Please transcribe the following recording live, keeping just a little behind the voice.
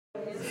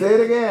Say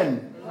it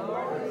again.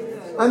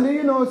 And do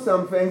you know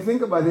something?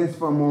 Think about this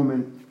for a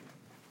moment.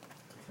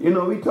 You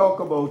know, we talk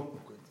about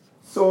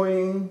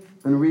sowing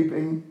and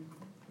reaping.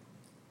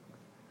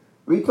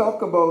 We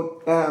talk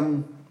about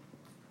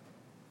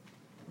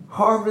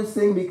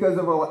harvesting because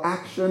of our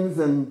actions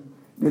and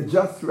the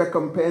just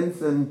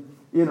recompense. And,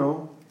 you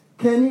know,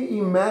 can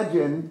you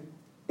imagine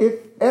if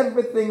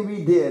everything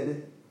we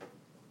did,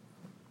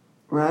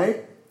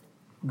 right,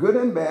 good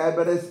and bad,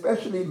 but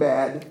especially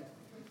bad,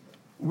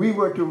 we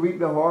were to reap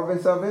the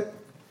harvest of it?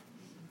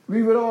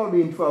 We would all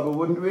be in trouble,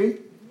 wouldn't we?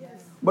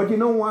 Yes. But you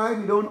know why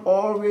we don't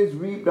always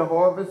reap the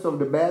harvest of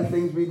the bad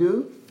things we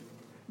do?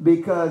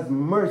 Because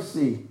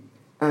mercy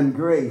and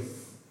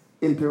grace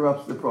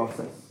interrupts the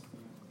process.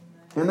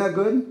 Isn't that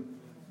good?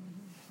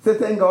 So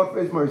thank God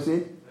for his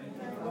mercy.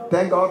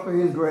 Thank God for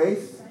his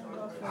grace.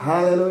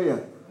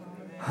 Hallelujah.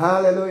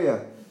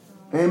 Hallelujah.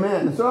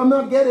 Amen. So I'm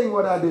not getting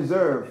what I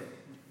deserve.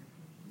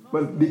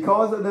 But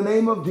because of the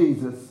name of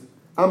Jesus,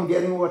 I'm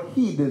getting what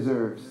he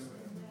deserves.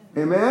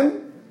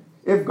 Amen.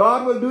 If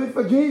God will do it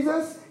for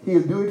Jesus,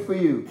 he'll do it for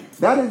you.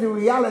 That is the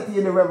reality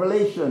in the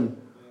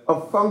revelation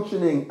of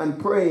functioning and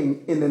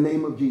praying in the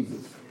name of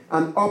Jesus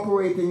and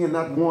operating in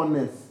that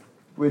oneness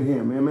with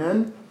him.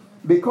 Amen.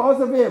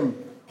 Because of him,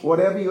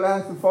 whatever you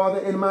ask the Father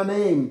in my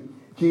name,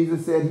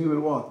 Jesus said he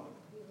will what?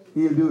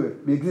 He'll do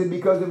it.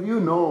 Because of you?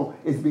 No,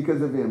 it's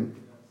because of him.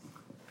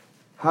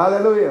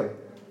 Hallelujah.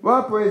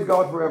 Well, praise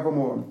God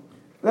forevermore.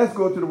 Let's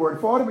go to the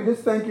word. Father, we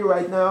just thank you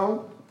right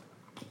now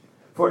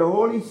for the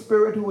Holy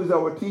Spirit who is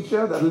our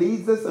teacher that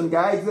leads us and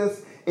guides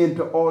us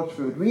into all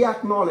truth. We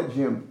acknowledge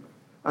him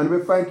and we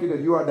thank you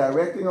that you are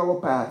directing our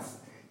paths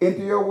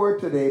into your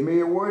word today. May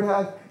your word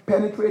have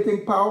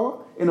penetrating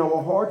power in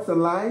our hearts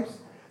and lives,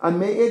 and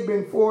may it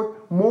bring forth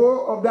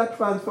more of that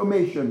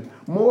transformation,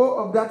 more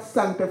of that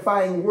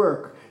sanctifying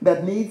work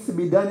that needs to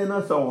be done in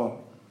us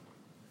all,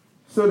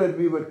 so that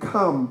we would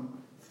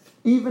come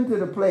even to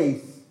the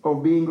place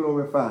of being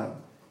glorified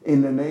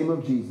in the name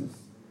of Jesus.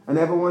 And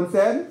everyone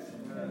said,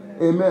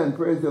 Amen.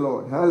 Praise the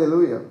Lord.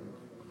 Hallelujah.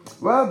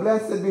 Well,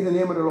 blessed be the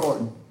name of the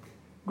Lord.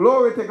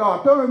 Glory to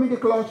God. Turn with me to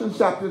Colossians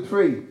chapter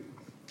 3.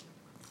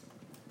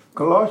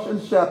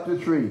 Colossians chapter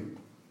 3.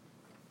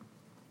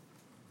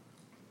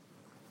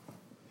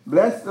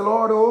 Bless the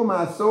Lord, O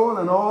my soul,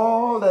 and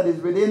all that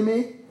is within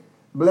me.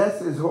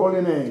 Bless his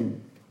holy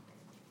name.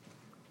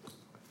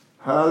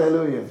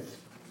 Hallelujah.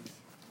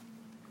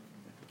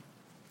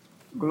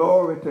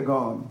 Glory to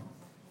God.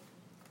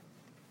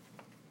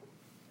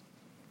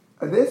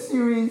 This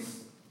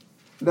series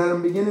that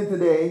I'm beginning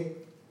today,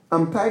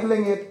 I'm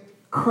titling it,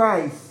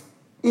 Christ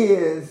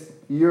is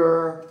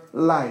Your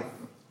Life.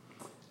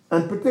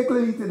 And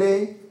particularly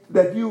today,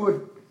 that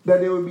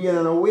there will be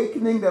an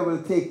awakening that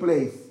will take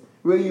place,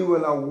 where you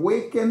will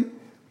awaken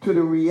to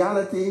the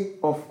reality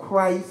of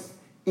Christ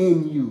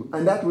in you,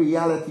 and that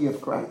reality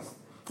of Christ.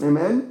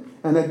 Amen?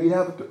 And that we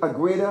have a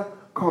greater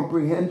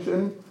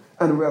comprehension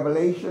and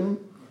revelation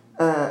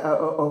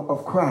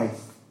of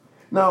Christ.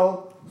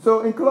 Now,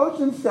 so in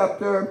Colossians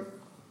chapter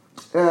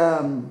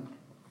 3,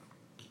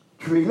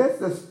 let's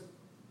just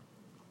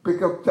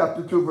pick up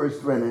chapter 2, verse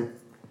 20.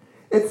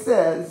 It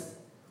says,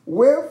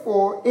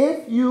 wherefore,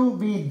 if you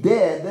be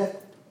dead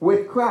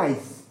with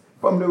Christ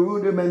from the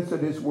rudiments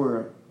of this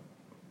world,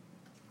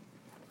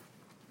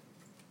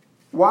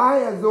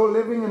 why, as though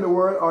living in the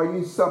world, are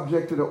you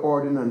subject to the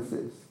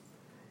ordinances?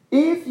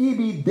 If ye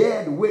be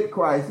dead with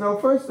Christ. Now,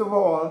 first of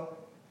all,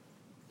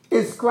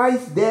 is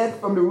Christ dead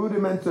from the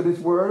rudiments of this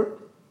world?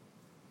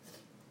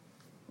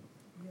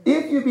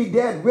 If you be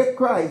dead with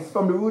Christ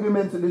from the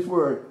rudiments of this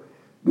world,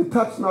 the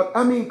touch not.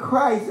 I mean,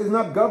 Christ is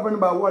not governed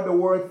by what the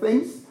world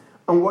thinks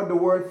and what the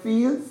world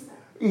feels.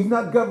 He's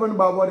not governed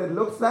by what it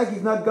looks like.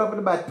 He's not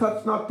governed by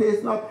touch not,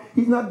 taste not.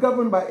 He's not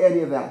governed by any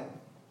of that.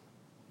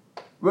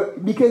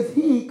 But because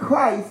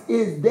Christ,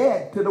 is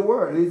dead to the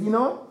world, is he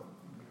not?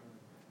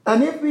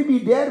 And if we be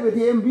dead with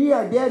him, we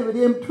are dead with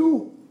him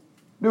to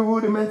the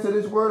rudiments of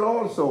this world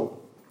also.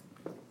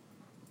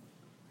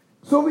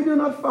 So we do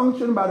not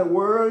function by the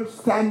world's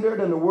standard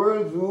and the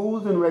world's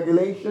rules and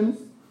regulations,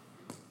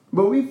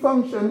 but we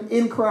function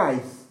in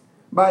Christ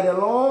by the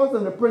laws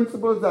and the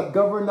principles that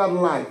govern that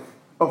life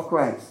of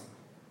Christ.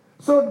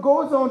 So it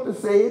goes on to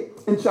say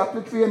in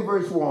chapter 3 and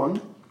verse 1,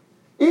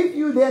 if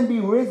you then be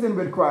risen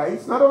with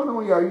Christ, not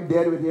only are you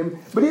dead with him,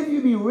 but if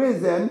you be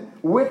risen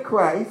with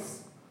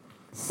Christ,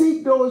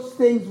 seek those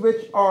things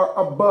which are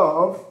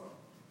above,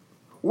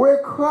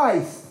 where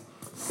Christ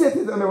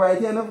sitteth on the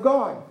right hand of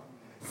God.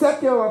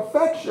 Set your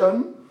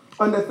affection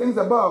on the things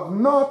above,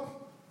 not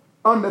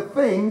on the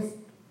things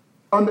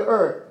on the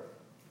earth.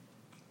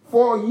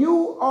 For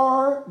you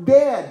are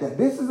dead.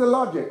 This is the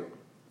logic.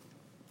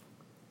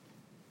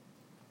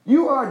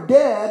 You are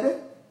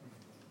dead,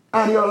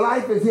 and your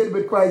life is hid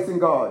with Christ in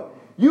God.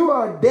 You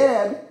are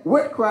dead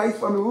with Christ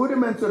from the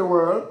rudiments of the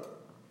world,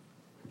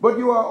 but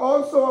you are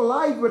also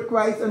alive with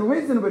Christ and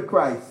risen with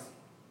Christ.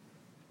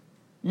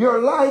 Your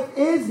life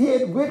is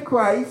hid with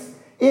Christ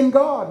in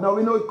God. Now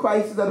we know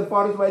Christ is at the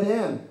Father's right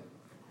hand.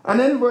 And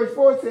then verse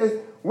 4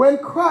 says, when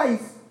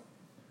Christ,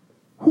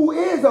 who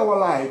is is our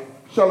life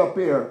shall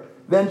appear,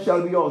 then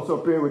shall we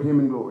also appear with him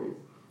in glory.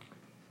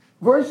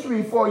 Verse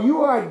 3, for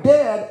you are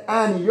dead,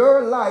 and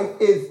your life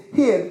is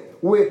hid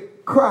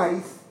with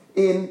Christ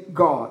in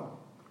God.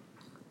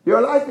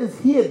 Your life is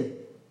hid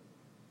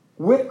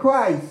with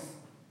Christ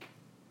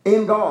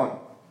in God.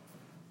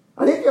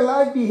 And if your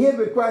life be hid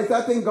with Christ,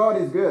 I think God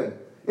is good.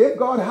 If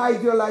God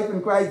hides your life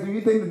in Christ, do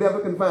you think the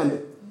devil can find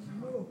it?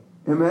 No.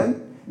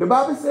 Amen. The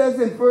Bible says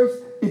in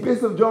 1st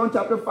Epistle of John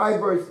chapter 5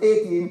 verse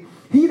 18,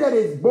 he that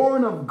is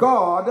born of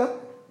God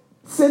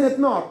sinneth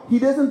not. He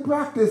doesn't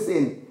practice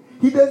sin.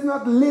 He does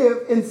not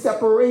live in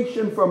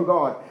separation from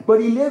God,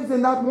 but he lives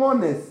in that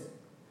oneness.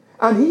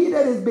 And he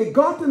that is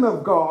begotten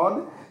of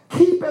God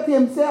keepeth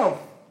himself,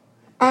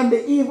 and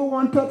the evil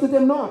one toucheth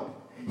him not.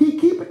 He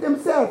keepeth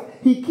himself.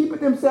 He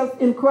keepeth himself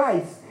in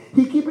Christ.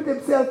 He keepeth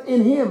himself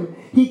in him.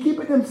 He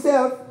keepeth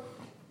himself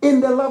in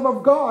the love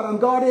of God, and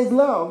God is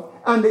love,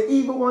 and the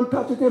evil one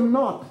toucheth him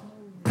not.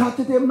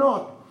 Toucheth him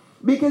not.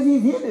 Because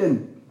he's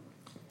hidden.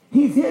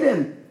 He's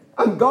hidden.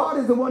 And God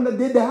is the one that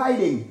did the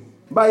hiding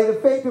by the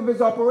faith of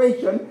his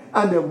operation,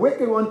 and the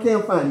wicked one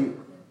can't find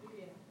you.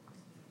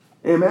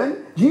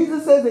 Amen.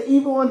 Jesus says the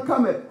evil one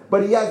cometh,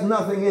 but he has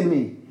nothing in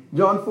me.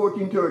 John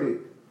 14:30.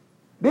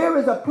 There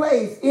is a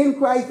place in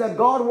Christ that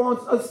God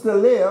wants us to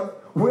live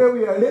where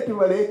we are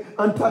literally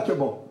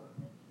untouchable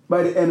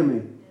by the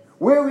enemy.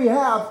 Where we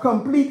have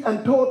complete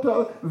and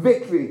total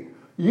victory.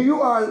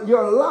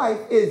 Your life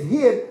is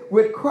hid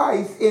with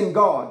Christ in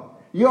God.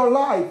 Your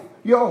life,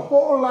 your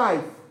whole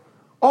life,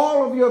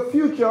 all of your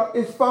future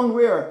is found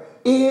where?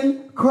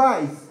 In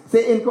Christ.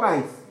 Say in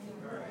Christ.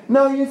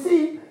 Now you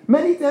see,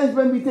 many times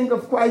when we think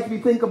of Christ, we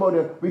think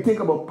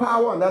about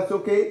power, and that's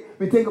okay.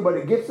 We think about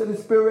the gifts of the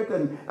Spirit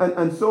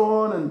and so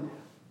on.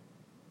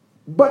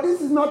 But this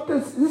is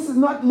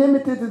not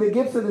limited to the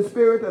gifts of the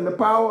Spirit and the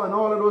power and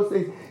all of those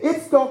things.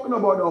 It's talking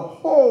about the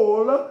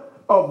whole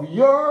of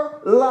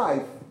your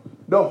life.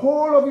 The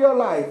whole of your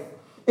life,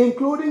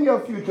 including your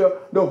future,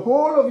 the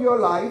whole of your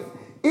life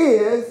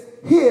is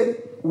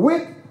hid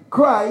with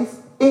Christ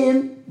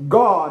in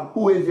God,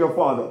 who is your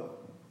Father.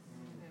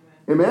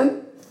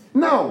 Amen?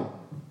 Now,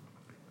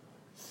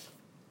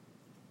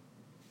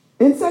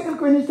 in 2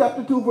 Corinthians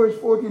chapter 2, verse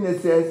 14,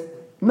 it says,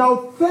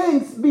 now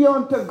thanks be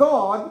unto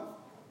God,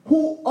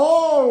 who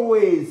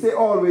always, say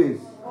always,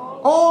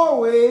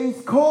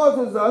 always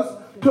causes us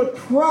to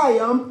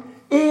triumph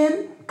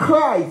in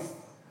Christ.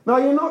 Now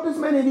you notice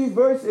many of these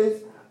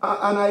verses,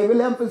 and I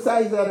will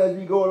emphasize that as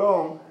we go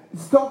along,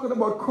 it's talking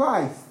about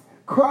Christ.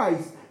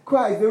 Christ.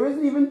 There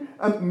isn't even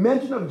a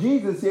mention of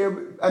Jesus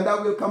here, and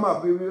that will come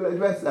up. We will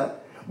address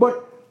that.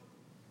 But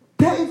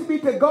thanks be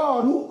to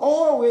God who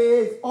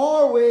always,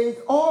 always,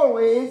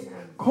 always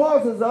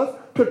causes us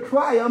to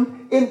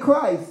triumph in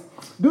Christ.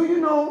 Do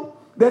you know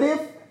that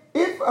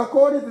if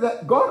according to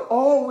that, God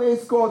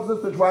always causes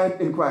us to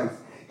triumph in Christ.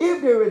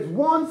 If there is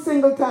one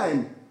single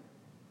time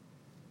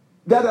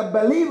that a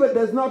believer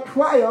does not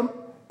triumph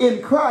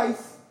in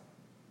Christ,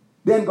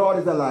 then God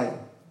is a liar.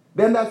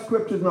 Then that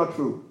scripture is not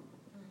true.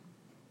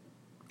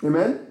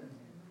 Amen?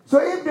 So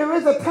if there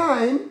is a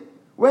time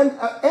when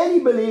any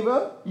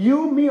believer,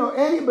 you, me, or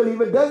any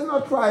believer does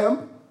not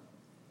triumph,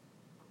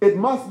 it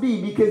must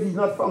be because he's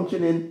not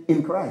functioning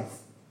in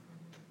Christ.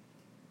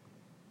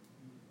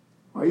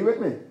 Are you with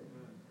me?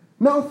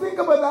 Now think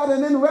about that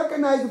and then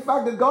recognize the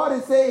fact that God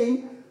is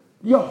saying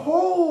your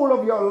whole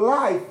of your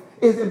life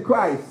is in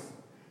Christ.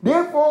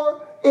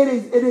 Therefore, it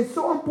is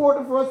so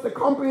important for us to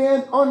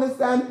comprehend,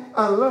 understand,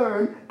 and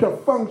learn to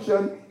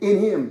function in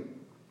him.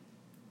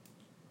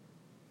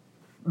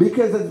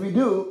 Because as we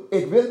do,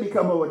 it will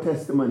become our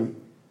testimony.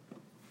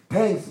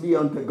 Thanks be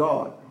unto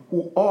God,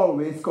 who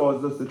always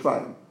causes us to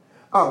triumph.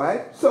 All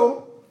right,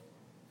 so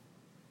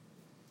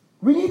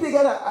we need to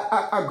get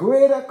a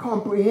greater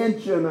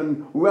comprehension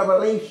and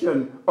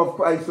revelation of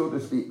Christ, so to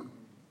speak.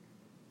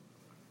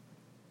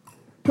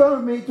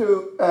 Turn with me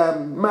to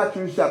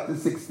Matthew chapter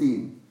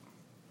 16.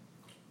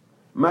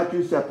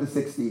 Matthew chapter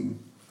 16.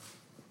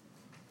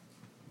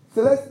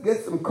 So let's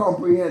get some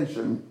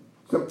comprehension,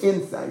 some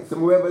insight,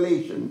 some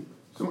revelation,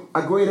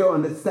 a greater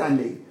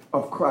understanding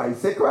of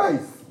Christ. Say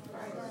Christ.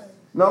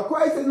 Now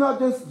Christ is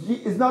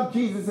not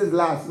Jesus'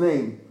 last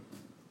name.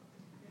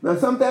 Now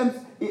sometimes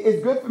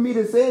it's good for me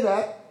to say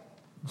that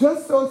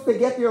just so as to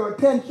get your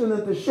attention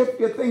and to shift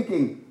your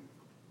thinking.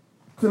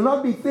 To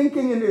not be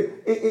thinking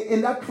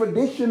in that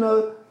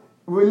traditional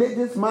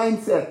religious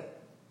mindset,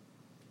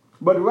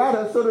 but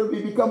rather so that we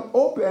become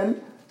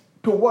open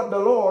to what the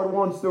Lord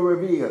wants to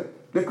reveal.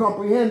 The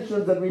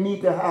comprehensions that we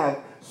need to have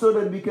so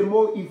that we can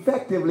more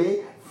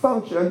effectively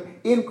function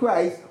in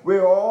Christ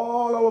where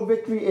all our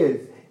victory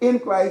is. In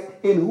Christ,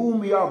 in whom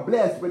we are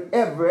blessed with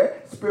every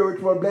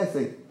spiritual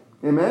blessing.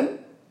 Amen?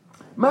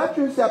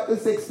 Matthew chapter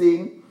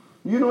 16,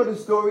 you know the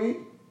story.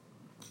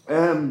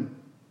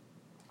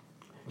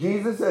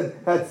 Jesus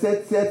had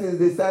set his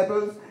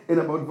disciples in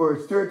about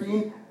verse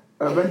 13.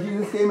 When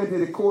Jesus came into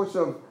the course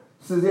of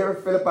Caesarea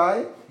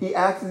Philippi, he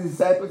asked his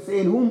disciples,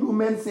 saying, whom do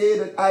men say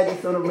that I,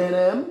 the Son of Man,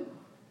 am?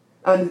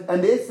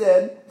 And they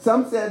said,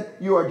 some said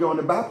you are John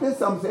the Baptist,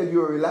 some said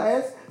you are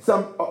Elias,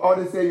 some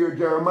others said you're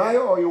Jeremiah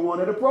or you're one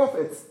of the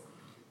prophets.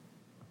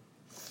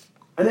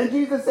 And then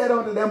Jesus said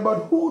unto them,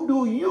 but who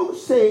do you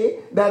say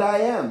that I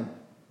am?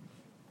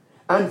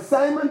 And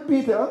Simon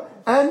Peter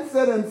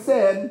answered and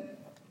said,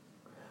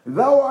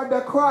 thou art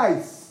the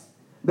Christ,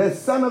 the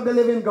Son of the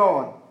living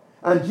God.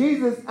 And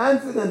Jesus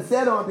answered and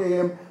said unto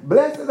him,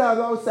 blessed art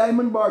thou,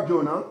 Simon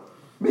Bar-Jonah,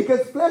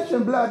 because flesh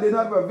and blood did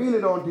not reveal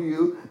it unto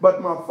you,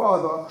 but my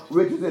Father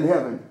which is in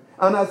heaven.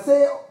 And I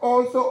say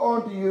also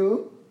unto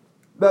you,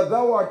 that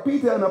thou art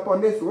Peter, and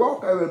upon this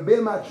rock I will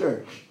build my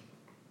church.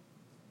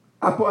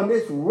 Upon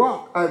this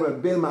rock I will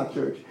build my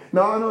church.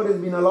 Now I know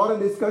there's been a lot of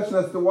discussion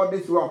as to what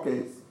this rock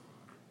is.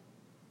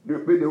 The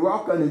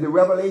rock and the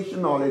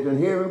revelation knowledge and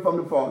hearing from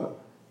the Father.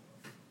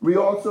 We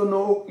also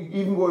know,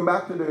 even going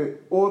back to the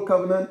Old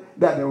Covenant,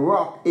 that the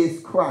rock is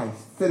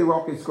Christ. Say the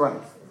rock is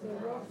Christ.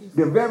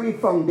 The very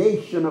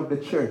foundation of the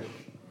church.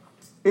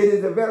 It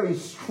is the very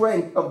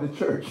strength of the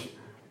church.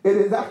 It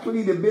is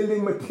actually the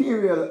building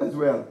material as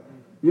well.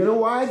 You know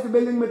why it's the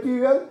building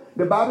material?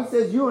 The Bible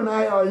says you and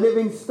I are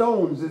living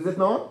stones, is it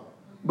not?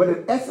 But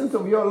the essence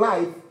of your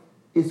life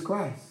is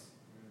Christ.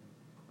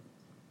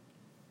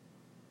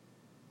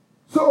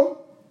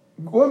 So,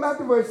 going back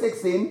to verse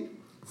 16,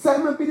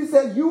 Simon Peter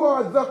said, you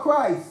are the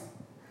Christ.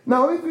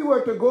 Now, if we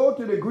were to go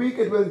to the Greek,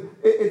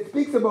 it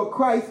speaks about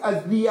Christ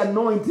as the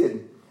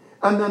anointed.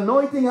 And the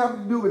anointing has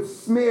to do with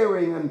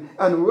smearing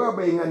and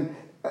rubbing and,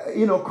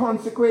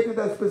 consecrated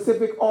a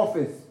specific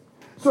office.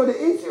 So the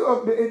issue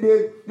of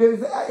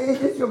there's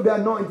an issue of the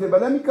anointing,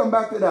 but let me come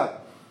back to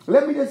that.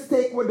 Let me just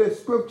take what the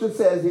scripture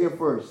says here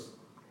first.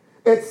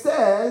 It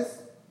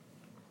says,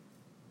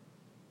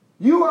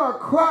 you are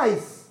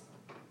Christ,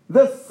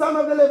 the Son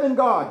of the living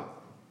God.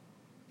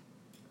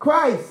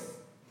 Christ,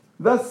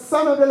 the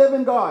Son of the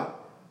living God.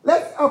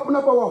 Let's open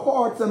up our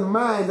hearts and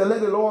minds and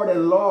let the Lord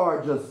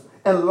enlarge us,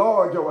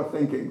 enlarge our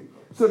thinking,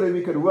 so that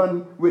we could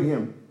run with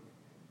him.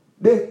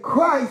 The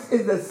Christ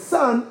is the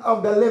Son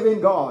of the living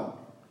God.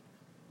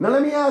 Now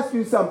let me ask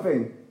you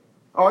something.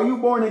 Are you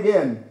born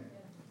again?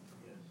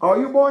 Are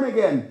you born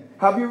again?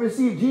 Have you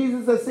received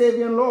Jesus as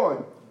Savior and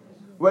Lord?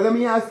 Well, let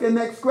me ask you the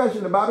next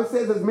question. The Bible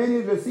says, as many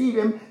as receive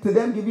him, to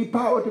them give he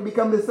power to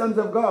become the sons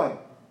of God.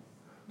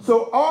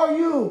 So are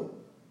you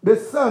the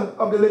son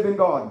of the living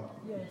God?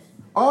 Yes.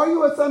 Are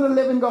you a son of the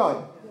living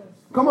God? Yes.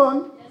 Come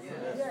on.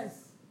 Yes. Yes.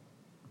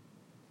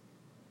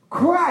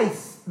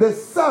 Christ, the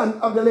Son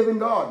of the living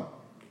God.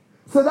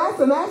 So that's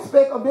an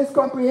aspect of this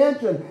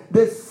comprehension.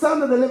 The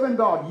Son of the living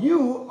God.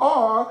 You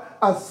are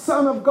a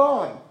son of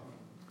God.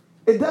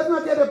 It does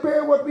not yet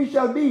appear what we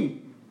shall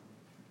be.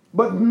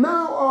 But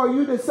now are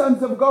you the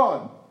sons of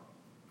God.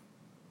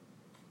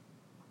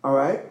 All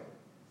right?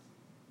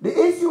 The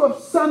issue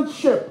of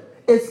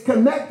sonship is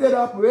connected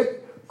up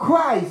with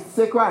Christ.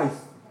 Say Christ.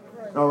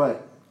 All right.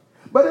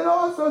 But it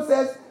also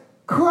says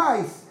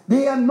Christ,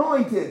 the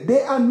anointed,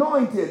 the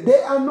anointed,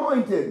 the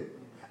anointed.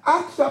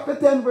 Acts chapter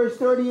 10 verse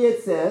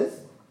 38 says,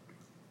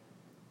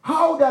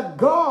 how that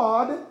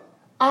God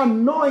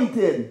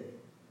anointed,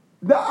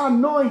 the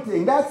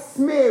anointing, that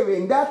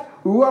smearing, that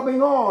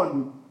rubbing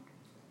on.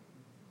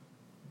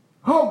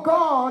 How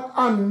God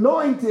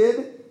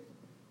anointed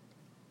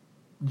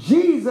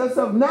Jesus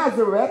of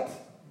Nazareth,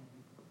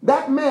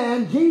 that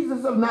man,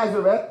 Jesus of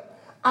Nazareth,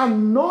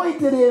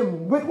 anointed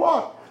him with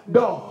what?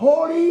 The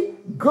Holy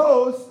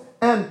Ghost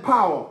and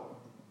power.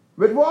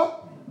 With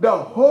what? The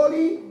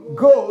Holy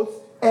Ghost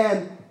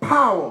and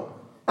power.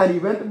 And he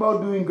went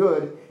about doing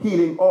good,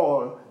 healing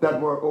all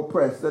that were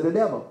oppressed of the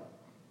devil.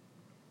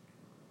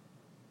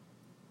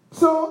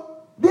 So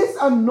this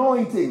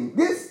anointing,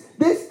 this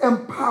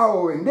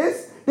empowering,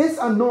 this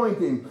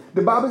anointing,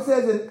 the Bible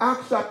says in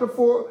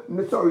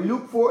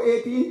Luke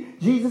 4:18,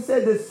 Jesus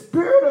said, the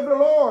Spirit of the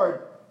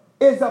Lord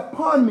is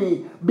upon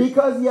me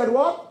because he had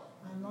what?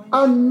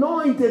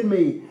 Anointed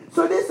me.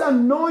 So this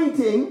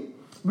anointing,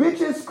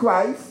 which is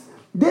Christ,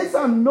 this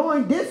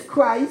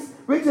Christ,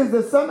 which is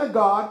the Son of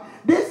God,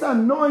 this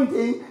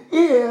anointing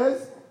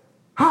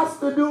has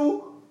to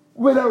do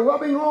with a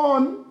rubbing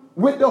on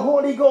with the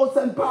Holy Ghost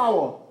and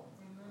power.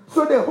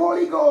 So the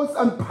Holy Ghost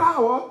and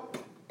power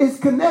is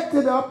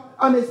connected up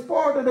and is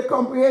part of the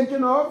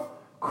comprehension of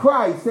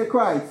Christ. Say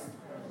Christ.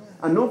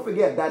 And don't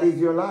forget, that is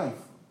your life.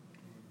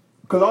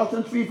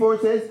 Colossians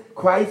 3:4 says,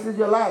 Christ is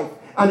your life.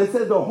 And it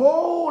says the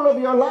whole of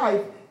your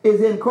life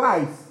is in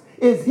Christ.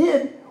 Is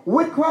hid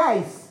with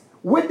Christ,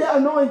 with the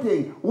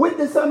anointing, with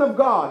the Son of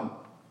God,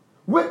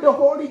 with the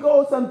Holy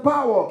Ghost and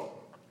power.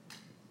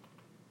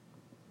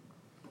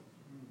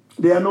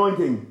 The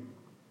anointing.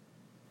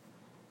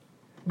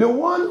 The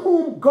one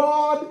whom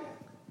God,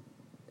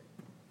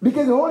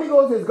 because the Holy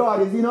Ghost is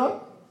God, is he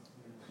not?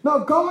 Now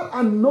God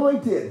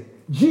anointed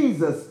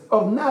Jesus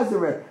of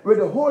Nazareth with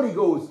the Holy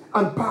Ghost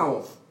and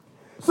power.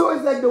 So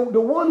it's like the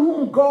one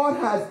whom God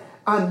has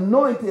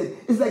anointed.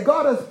 It's like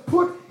God has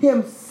put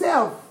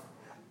himself,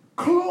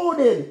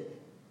 clothed.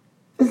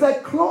 It's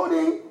like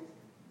clothing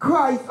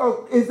Christ,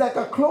 or it's like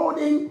a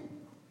clothing,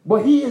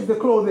 but he is the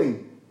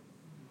clothing.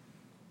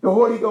 The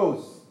Holy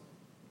Ghost.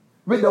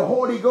 with the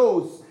Holy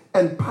Ghost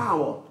and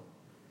power.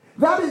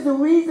 That is the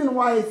reason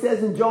why it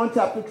says in John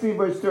chapter 3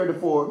 verse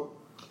 34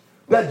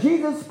 that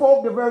Jesus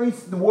spoke the very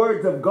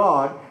words of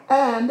God,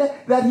 and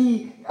that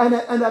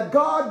that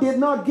God did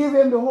not give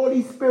him the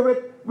Holy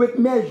Spirit with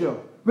measure.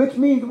 Which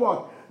means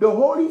what? The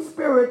Holy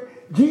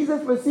Spirit,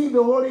 Jesus received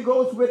the Holy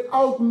Ghost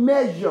without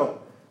measure.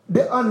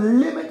 The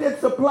unlimited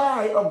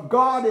supply of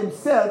God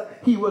himself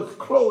he was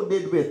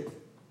clothed with.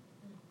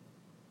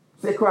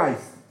 Say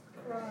Christ.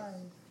 Christ.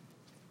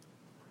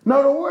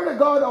 Now the word of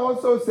God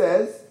also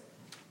says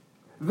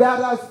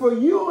that as for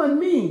you and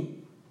me,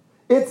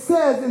 it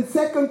says in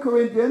 2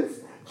 Corinthians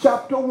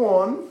chapter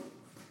 1,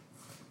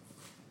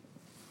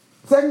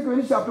 2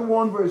 Corinthians chapter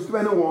 1 verse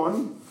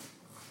 21,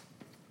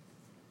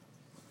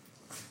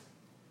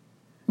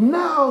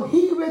 now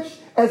he which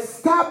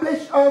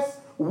established us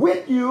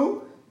with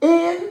you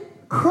in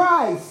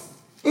Christ,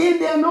 in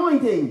the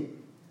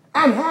anointing,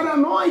 and had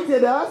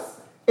anointed us,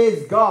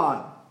 is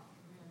God,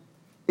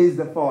 is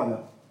the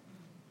Father.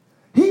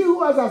 He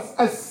who has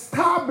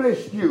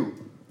established you,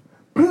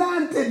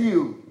 planted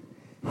you,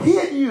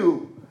 hid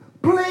you,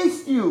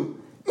 placed you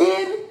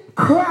in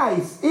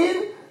Christ,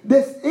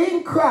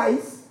 in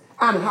Christ,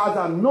 and has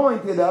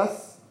anointed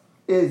us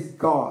is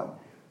God.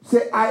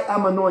 Say, I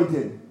am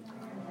anointed.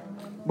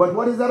 But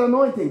what is that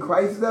anointing?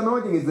 Christ is the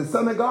anointing. It's the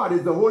Son of God.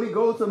 It's the Holy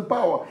Ghost and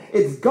power.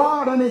 It's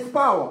God and his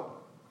power.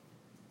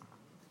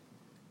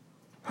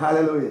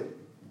 Hallelujah.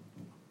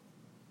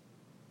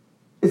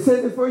 It says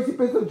in the first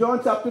epistle of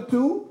John chapter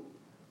 2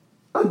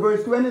 and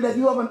verse 20 that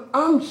you have an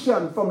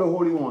unction from the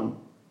Holy One.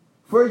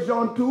 1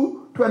 John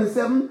 2,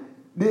 27,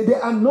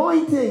 the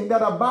anointing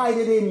that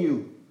abided in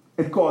you,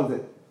 it calls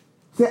it.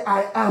 Say,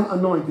 I am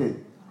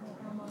anointed.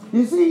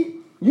 You see,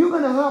 you're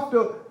going to have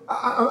to,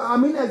 I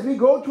mean, as we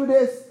go through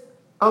this,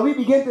 and we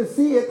begin to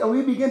see it, and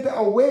we begin to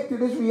awake to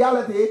this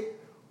reality,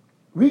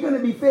 we're going to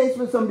be faced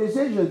with some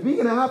decisions. We're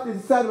going to have to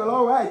decide, well,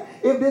 all right,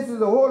 if this is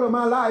the whole of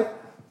my life,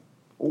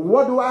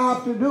 what do I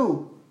have to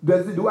do?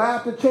 Do I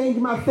have to change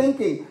my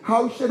thinking?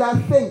 How should I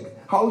think?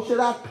 How should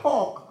I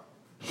talk?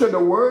 Should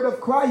the word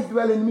of Christ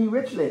dwell in me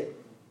richly?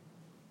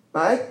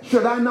 Right?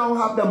 Should I now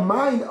have the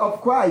mind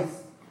of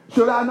Christ?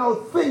 Should I now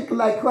think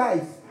like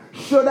Christ?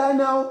 Should I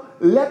now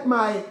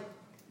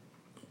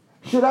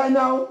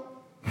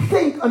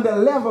think on the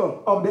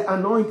level of the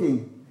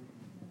anointing?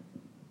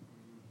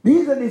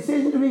 These are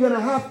decisions we're going to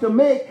have to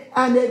make,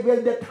 and it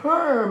will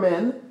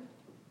determine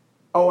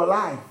our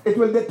life. It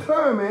will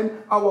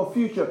determine our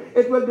future.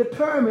 It will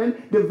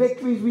determine the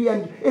victories we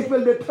enjoy. It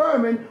will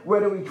determine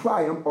whether we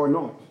triumph or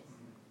not.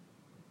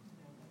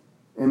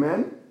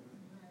 Amen?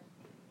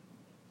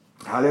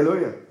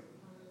 Hallelujah.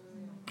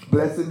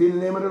 Blessed be the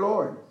name of the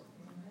Lord.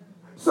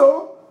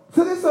 So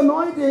this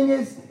anointing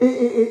is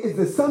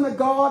the Son of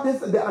God.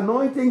 The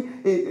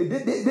anointing,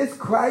 this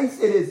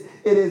Christ, it is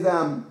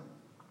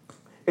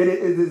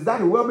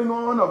that rubbing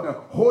on of the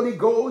Holy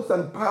Ghost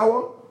and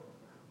power.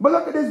 But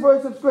look at this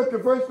verse of Scripture,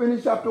 1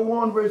 Corinthians chapter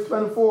 1, verse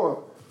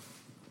 24.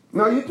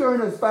 Now you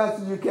turn as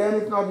fast as you can.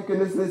 If not, you can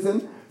just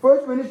listen. 1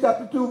 Corinthians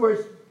chapter 1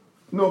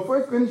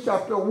 Corinthians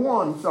chapter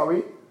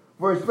 1,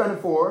 verse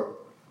 24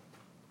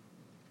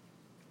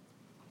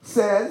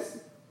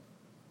 says,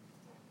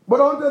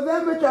 but unto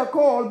them which are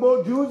called,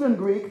 both Jews and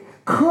Greek,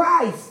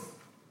 Christ,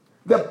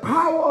 the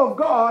power of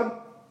God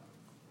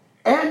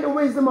and the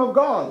wisdom of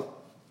God.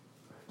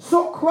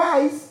 So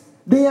Christ,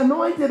 the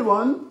anointed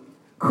one,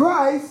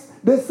 Christ,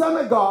 the Son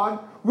of God,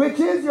 which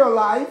is your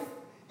life,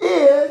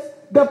 is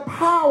the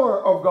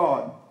power of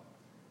God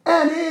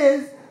and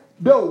is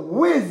the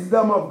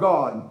wisdom of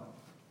God.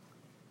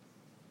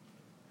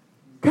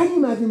 Can you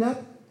imagine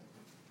that?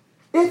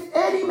 If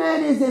any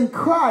man is in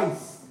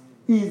Christ,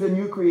 he is a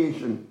new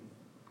creation.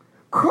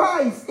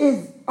 Christ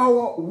is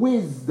our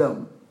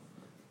wisdom.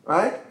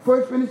 Right?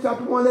 1 Corinthians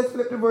chapter 1, let's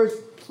flip to verse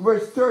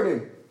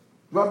 30.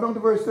 Drop down to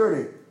verse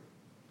 30.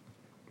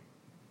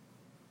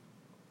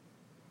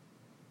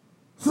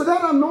 So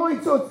that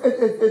anointing,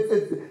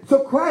 so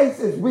Christ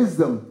is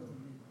wisdom.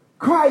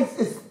 Christ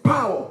is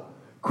power.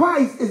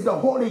 Christ is the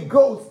Holy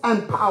Ghost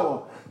and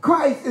power.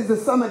 Christ is the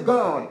Son of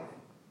God.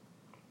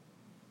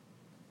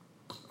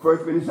 1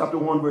 Corinthians chapter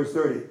 1, verse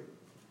 30.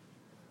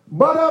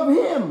 But of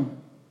him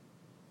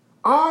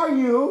are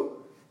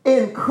you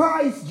in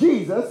Christ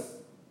Jesus.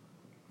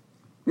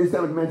 This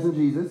time it mentions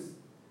Jesus.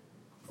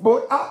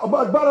 But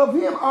of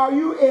him are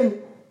you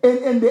in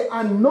the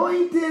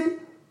anointed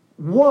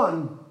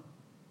one,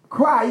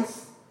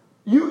 Christ.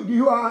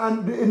 You are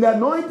in the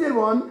anointed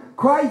one,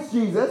 Christ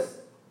Jesus,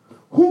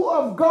 who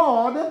of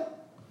God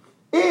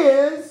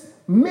is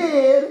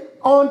made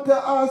unto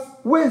us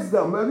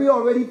wisdom. Well, we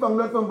already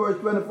found out from verse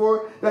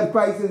 24 that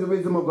Christ is the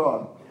wisdom of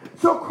God.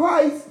 So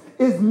Christ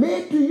is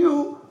made to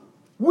you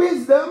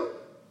wisdom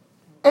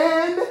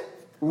and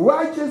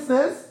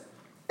righteousness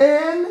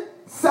and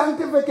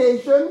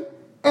sanctification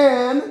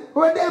and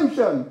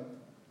redemption.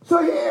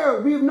 So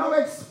here we've now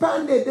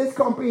expanded this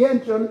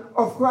comprehension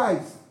of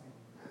Christ.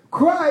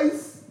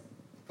 Christ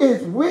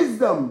is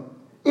wisdom,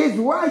 is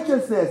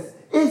righteousness,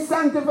 is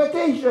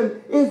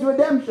sanctification, is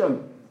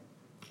redemption.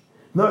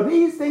 Now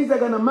these things are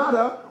going to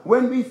matter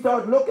when we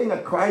start looking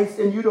at Christ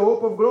in you, the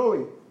hope of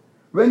glory.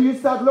 When you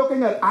start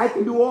looking at, I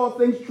can do all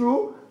things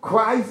through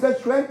Christ that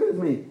strengthens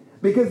me.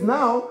 Because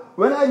now,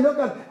 when I look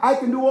at, I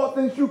can do all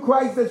things through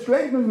Christ that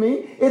strengthens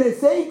me, it is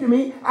saying to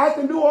me, I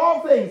can do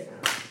all things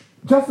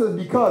just as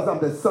because I'm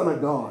the Son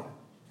of God.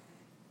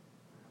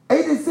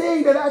 It is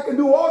saying that I can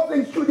do all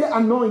things through the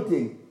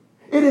anointing.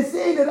 It is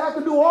saying that I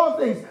can do all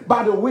things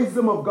by the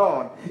wisdom of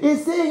God.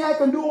 It's saying I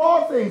can do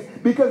all things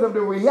because of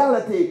the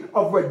reality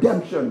of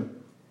redemption.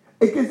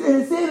 It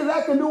is saying that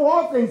I can do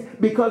all things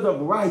because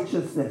of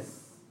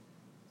righteousness.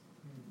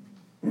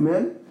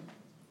 Amen?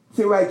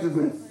 Say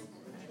righteousness.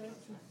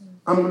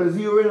 I'm going to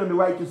zero in on the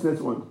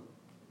righteousness one.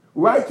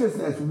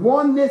 Righteousness,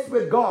 oneness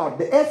with God.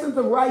 The essence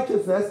of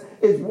righteousness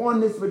is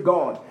oneness with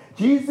God.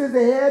 Jesus is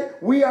the head,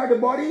 we are the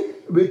body,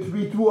 which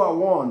we two are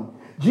one.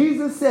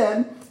 Jesus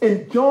said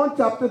in John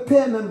chapter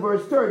 10 and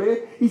verse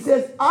 30, he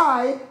says,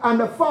 I and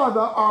the Father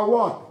are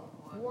what?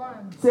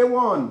 One. Say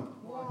one.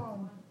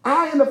 One.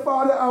 I and the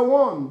Father are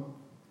one.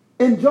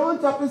 In John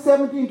chapter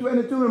 17,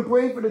 22, and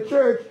praying for the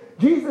church,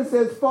 Jesus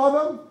says,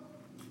 Father,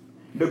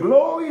 the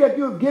glory that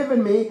you have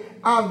given me,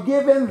 I've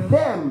given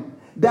them,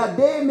 that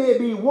they may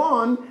be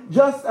one,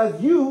 just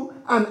as you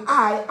and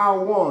I are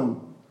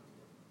one.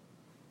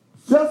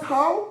 Just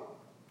how?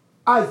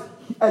 As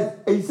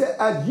he said,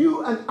 as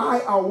you and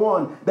I are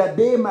one, that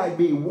they might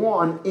be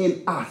one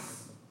in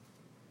us.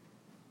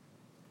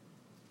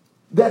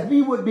 That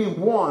we would be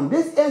one.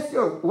 This issue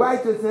of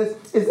righteousness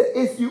is an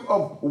issue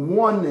of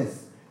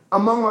oneness,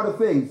 among other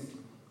things.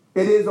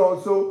 It is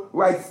also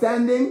right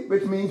standing,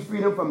 which means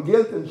freedom from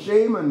guilt and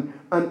shame and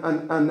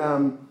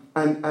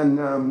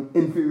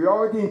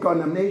inferiority and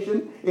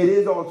condemnation. It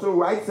is also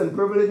rights and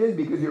privileges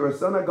because you're a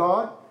son of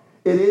God.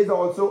 It is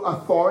also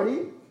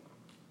authority.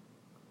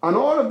 And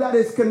all of that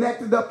is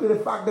connected up to the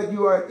fact that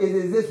it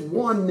is this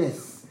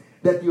oneness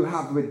that you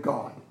have with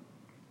God.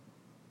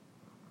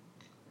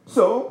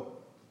 So,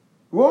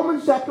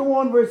 Romans chapter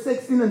 1, verse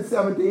 16 and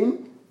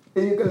 17,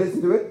 and you can listen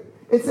to it.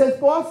 It says,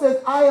 Paul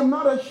says, I am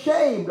not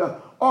ashamed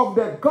of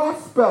the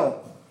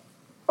gospel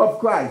of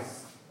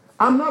Christ.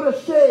 I'm not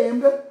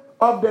ashamed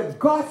of the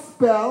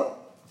gospel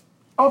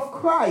of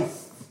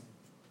Christ.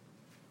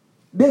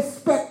 This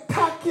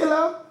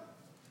spectacular,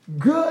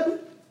 good,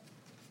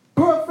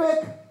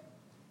 perfect,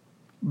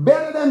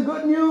 better than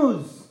good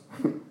news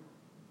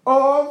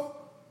of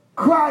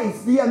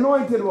Christ, the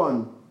anointed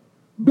one.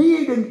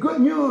 Be the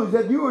good news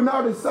that you are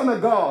now the Son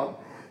of God.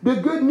 The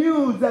good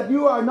news that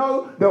you are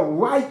now the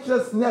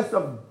righteousness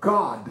of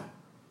God.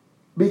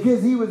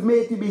 Because he was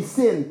made to be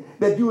sin,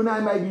 that you and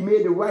I might be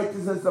made the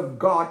righteousness of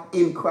God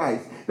in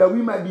Christ. That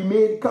we might be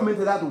made, come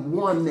into that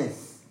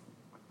oneness.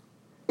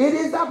 It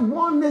is that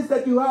oneness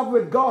that you have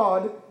with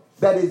God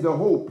that is the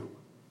hope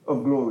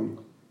of glory.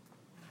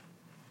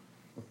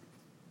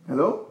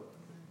 Hello?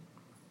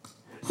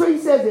 So he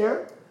says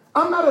here,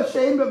 I'm not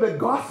ashamed of the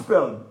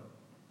gospel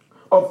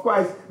of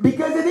Christ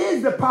because it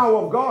is the power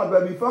of God.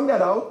 When we found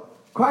that out,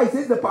 Christ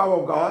is the power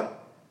of God.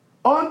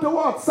 Unto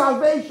what?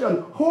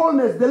 Salvation,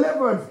 wholeness,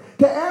 deliverance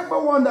to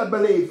everyone that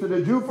believes, to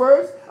the Jew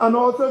first and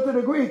also to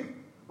the Greek.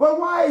 Well,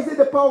 why is it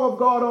the power of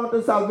God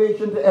unto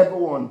salvation to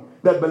everyone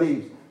that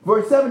believes?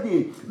 Verse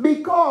 17,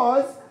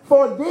 because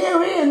for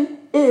therein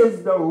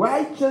is the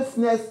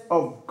righteousness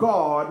of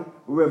God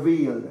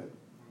revealed.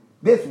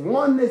 This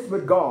oneness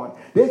with God,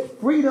 this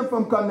freedom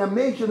from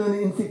condemnation and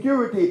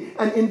insecurity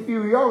and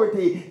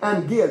inferiority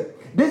and guilt,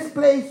 this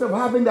place of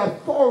having the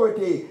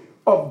authority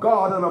of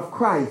God and of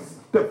Christ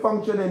to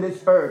function in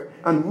this earth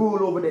and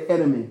rule over the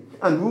enemy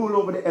and rule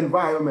over the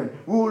environment,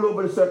 rule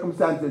over the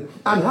circumstances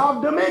and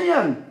have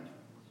dominion.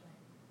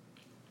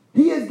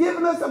 He has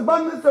given us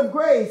abundance of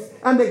grace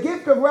and the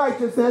gift of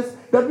righteousness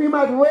that we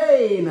might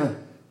reign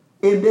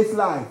in this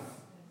life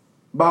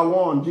by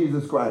one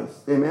Jesus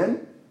Christ.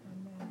 Amen?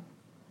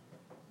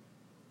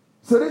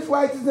 So this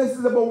righteousness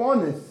is about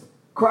oneness.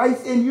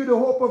 Christ in you, the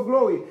hope of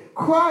glory.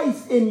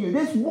 Christ in you,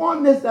 this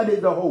oneness that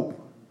is the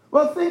hope.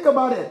 Well, think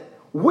about it.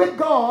 With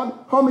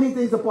God, how many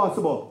things are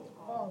possible?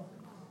 All.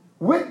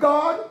 With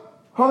God,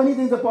 how many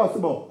things are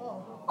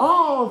possible?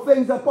 All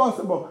things are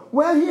possible.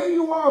 Well, here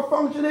you are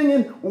functioning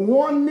in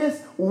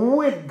oneness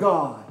with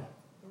God.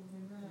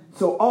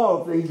 So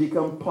all things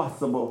become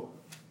possible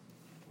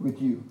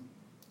with you.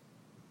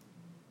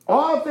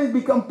 All things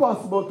become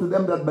possible to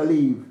them that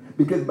believe.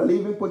 Because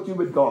believing puts you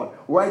with God.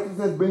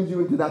 Righteousness brings you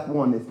into that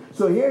oneness.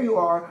 So here you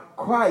are,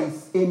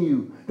 Christ in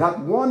you. That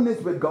oneness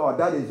with God,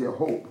 that is your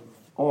hope.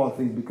 All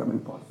things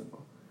becoming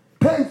possible.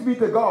 Thanks be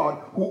to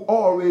God who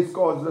always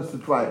causes us to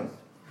triumph.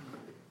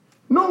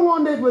 No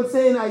wonder it will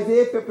say in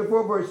Isaiah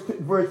 54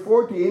 verse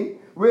 14,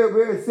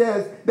 where it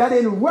says that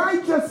in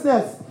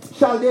righteousness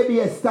shall they be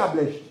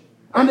established.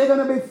 And they're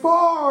going to be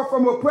far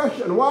from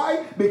oppression.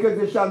 Why? Because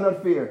they shall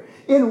not fear.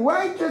 In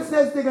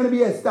righteousness, they're going to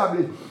be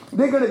established.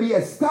 They're going to be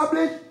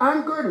established,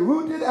 anchored,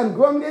 rooted, and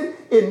grounded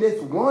in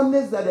this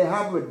oneness that they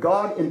have with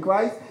God in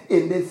Christ,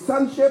 in this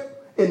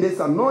sonship, in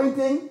this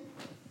anointing.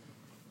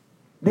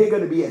 They're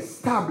going to be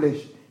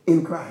established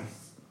in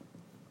Christ.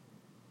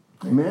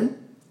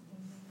 Amen?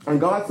 And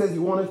God says he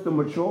wants us to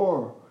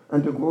mature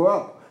and to grow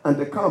up and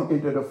to come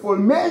into the full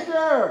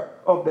measure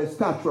of the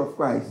stature of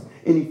Christ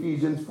in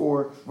Ephesians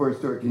 4, verse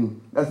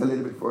 13. That's a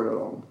little bit further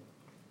along.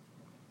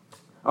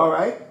 All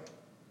right?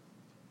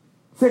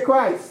 Say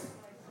Christ.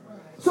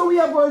 So we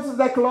have verses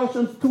like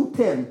Colossians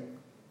 2:10,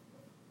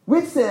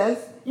 which says,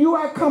 you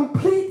are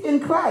complete in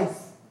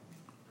Christ.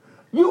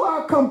 You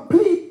are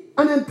complete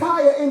and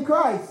entire in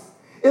Christ.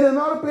 In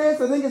another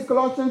place, I think it's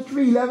Colossians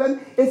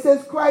 3:11, it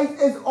says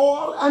Christ is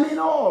all and in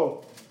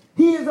all.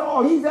 He is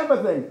all. He's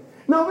everything.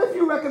 Now, if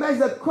you recognize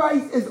that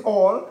Christ is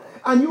all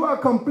and you are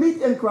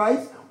complete in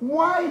Christ,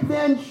 why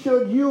then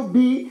should you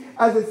be,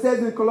 as it says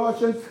in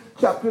Colossians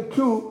chapter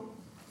 2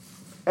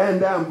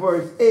 and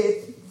verse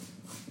 8,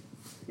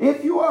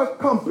 if you are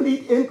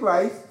complete in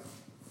Christ,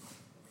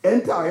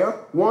 entire,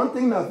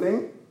 wanting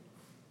nothing,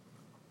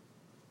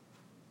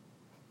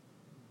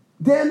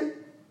 then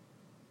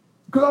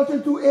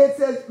Colossians 2:8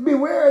 says,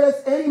 beware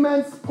lest any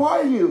man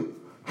spoil you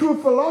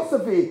through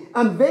philosophy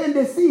and vain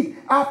deceit,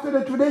 after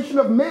the tradition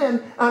of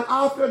men and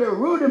after the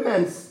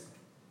rudiments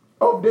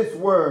of this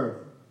world,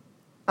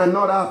 and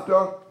not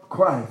after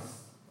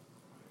Christ.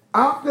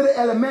 After the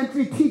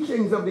elementary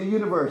teachings of the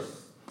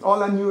universe, all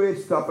that New Age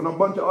stuff and a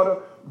bunch of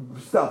other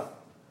stuff.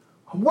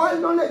 Why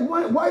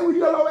would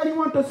you allow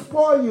anyone to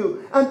spoil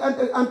you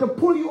and to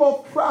pull you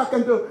off track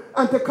and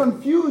to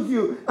confuse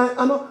you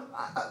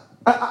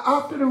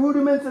after the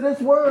rudiments of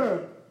this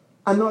world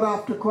and not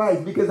after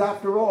Christ? Because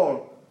after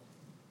all,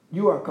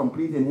 you are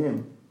complete in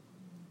him.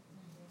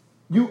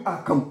 You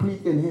are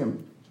complete in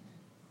him.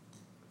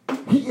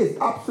 He is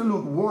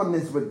absolute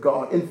oneness with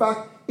God. In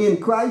fact, in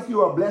Christ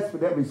you are blessed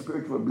with every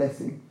spiritual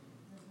blessing.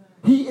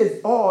 He is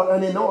all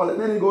and in all.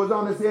 And then it goes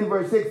on to say in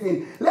verse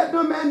 16, let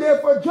no man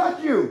therefore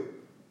judge you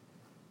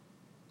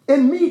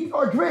in meat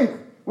or drink,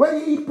 whether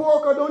you eat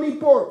pork or don't eat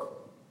pork,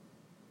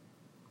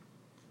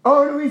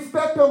 or in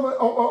respect of a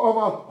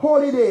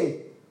holy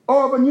day,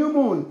 or of a new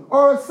moon,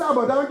 or a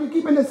Sabbath. Aren't you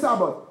keeping the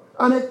Sabbath?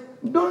 And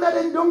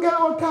don't get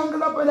all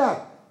tangled up with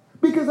that.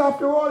 Because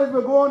after all, it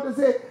will go on to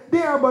say,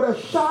 they are but a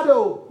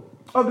shadow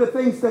of the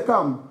things to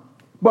come.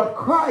 But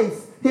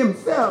Christ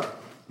himself,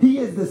 he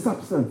is the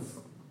substance.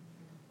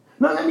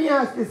 Now let me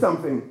ask you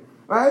something,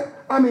 right?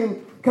 I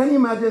mean, can you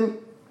imagine,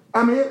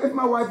 if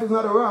my wife is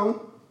not around,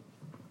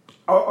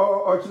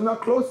 or she's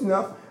not close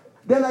enough,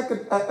 then I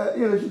could,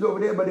 she's over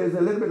there, but there's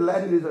a little bit of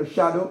light and there's a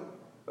shadow,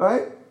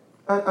 right?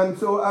 And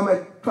so I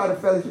might try to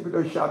fellowship with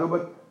her shadow,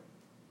 but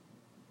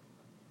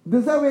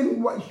does that really,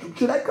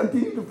 should I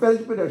continue to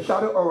fellowship with a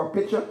shadow or a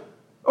picture?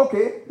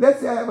 Okay,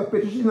 let's say I have a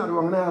picture, she's not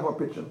around, and I have a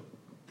picture.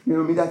 You know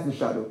what I mean? That's the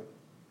shadow.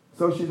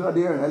 So she's not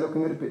there and I'm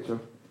looking at the picture.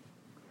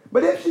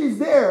 But if she's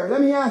there,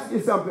 let me ask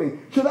you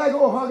something. Should I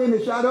go hug in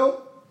the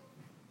shadow?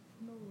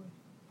 No.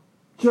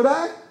 Should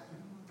I?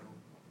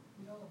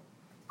 No.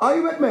 Are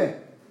you with me? Yeah.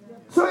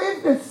 So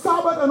if the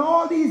Sabbath and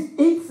all these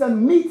eats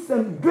and meats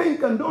and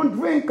drink and don't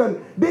drink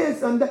and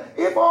this and that,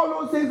 if all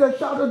those things are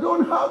shadow,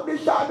 don't hug the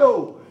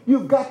shadow.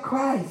 You've got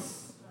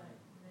Christ.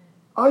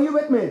 Are you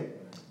with me?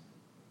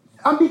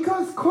 And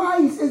because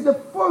Christ is the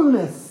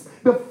fullness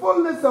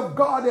of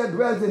God that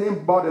dwells in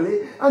him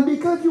bodily, and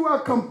because you are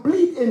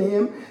complete in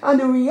him, and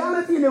the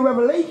reality and the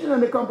revelation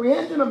and the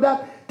comprehension of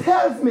that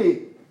tells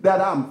me that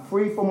I'm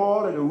free from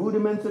all of the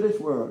rudiments of this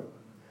world.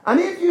 And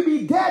if you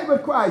be dead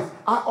with Christ,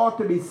 I ought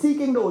to be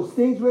seeking those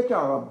things which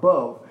are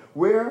above,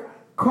 where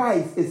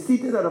Christ is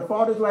seated at the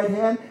Father's right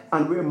hand,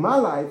 and where my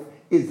life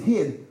is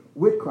hid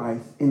with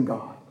Christ in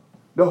God.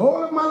 The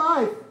whole of my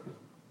life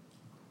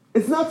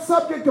is not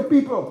subject to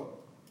people.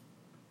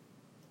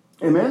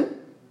 Amen?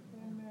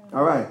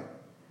 All right.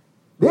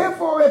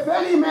 Therefore, if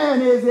any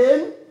man is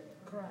in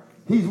Christ,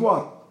 he's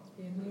what?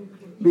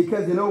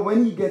 Because,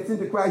 when he gets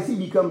into Christ, he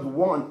becomes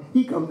one.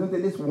 He comes into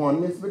this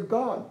oneness with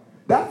God.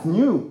 That's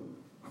new.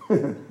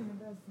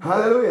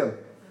 Hallelujah.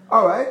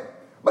 All right.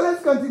 But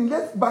let's continue.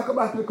 Let's back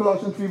to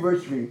Colossians 3,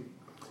 verse 3.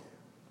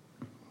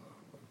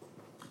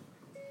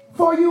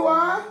 For you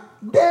are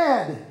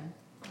dead,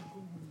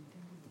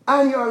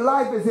 and your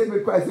life is hid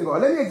with Christ in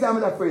God. Let me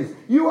examine that phrase.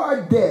 You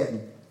are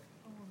dead.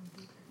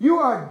 You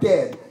are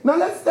dead. Now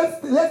let's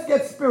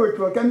get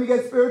spiritual. Can we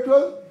get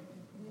spiritual?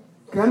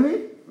 Can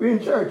we? We're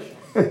in church.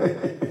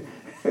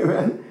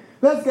 Amen.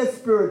 Let's get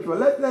spiritual.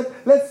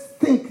 Let's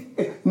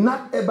think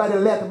not by the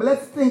letter, but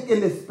let's think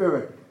in the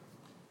spirit.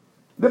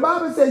 The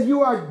Bible says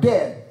you are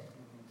dead.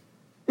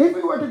 If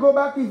we were to go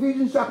back to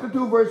Ephesians chapter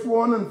 2, verse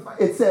 1, and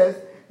it says,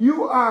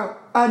 you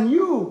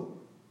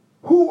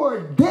who were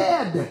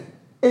dead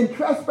in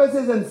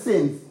trespasses and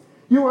sins,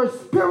 you are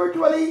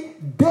spiritually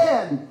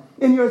dead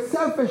in your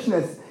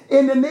selfishness,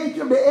 in the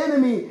nature of the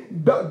enemy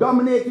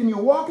dominating you,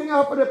 walking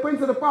after the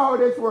prince of the power of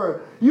this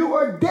world. You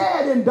are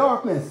dead in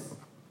darkness.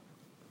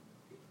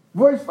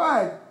 Verse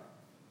 5.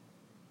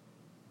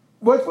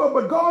 Verse 4,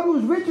 but God who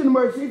is rich in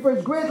mercy, for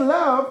his great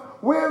love,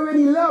 wherein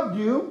he loved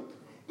you,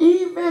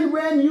 even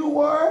when you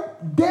were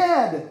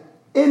dead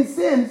in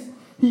sins,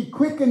 he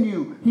quickened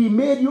you. He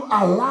made you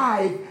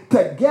alive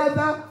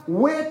together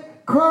with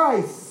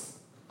Christ.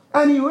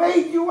 And he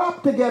raised you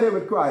up together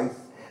with Christ.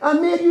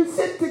 and made you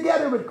sit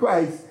together with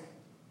Christ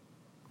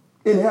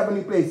in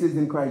heavenly places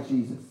in Christ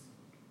Jesus.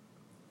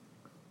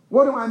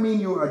 What do I mean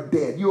you are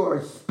dead? You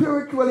are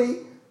spiritually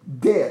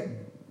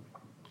dead.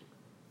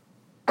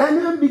 And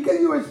then because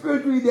you are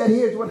spiritually dead,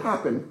 here's what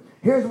happened.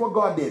 Here's what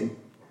God did.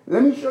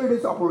 Let me show you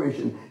this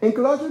operation. In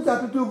Colossians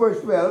chapter 2,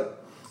 verse 12,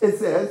 it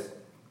says,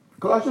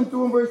 Colossians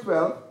 2 and verse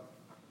 12,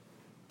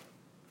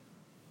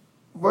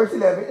 verse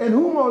 11, in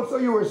whom also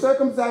you were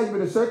circumcised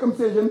with a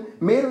circumcision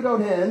made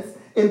without hands,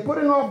 in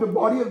putting off the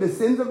body of the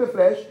sins of the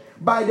flesh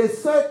by the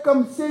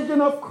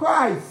circumcision of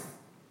Christ.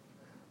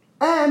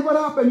 And what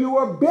happened? You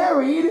were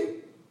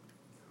buried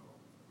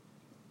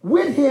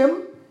with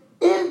him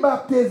in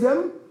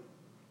baptism,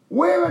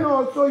 wherein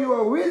also you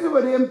were risen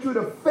with him through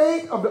the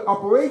faith of the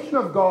operation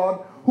of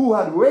God, who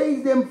had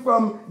raised him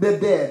from the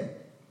dead.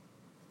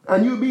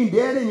 And you being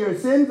dead in your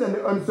sins and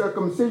the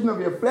uncircumcision of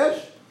your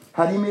flesh,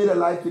 had he made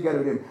alive together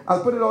with him.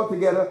 I'll put it all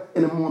together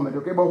in a moment,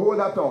 okay? But hold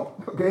that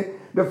thought, okay?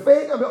 The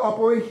faith of the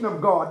operation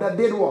of God that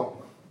did what?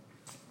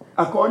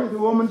 According to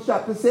Romans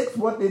chapter 6,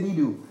 what did he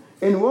do?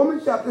 In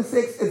Romans chapter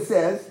 6, it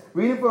says,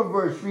 reading from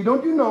verse 3,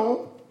 don't you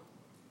know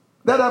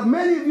that of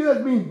many of you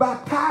have been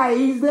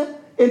baptized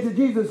into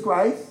Jesus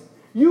Christ,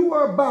 you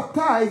were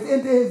baptized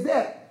into his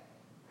death.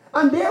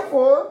 And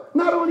therefore,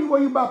 not only were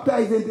you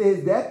baptized into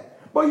his death,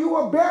 but you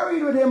were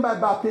buried with him by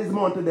baptism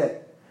unto death.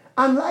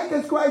 And like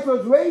as Christ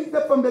was raised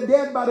up from the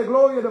dead by the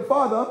glory of the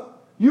Father,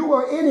 you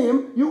were in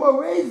him, you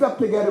were raised up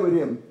together with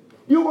him.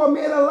 You were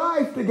made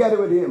alive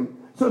together with him.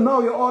 So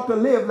now you ought to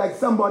live like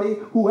somebody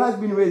who has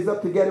been raised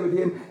up together with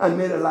him and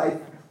made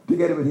alive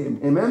together with him.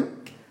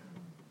 Amen?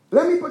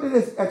 Let me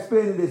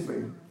explain it this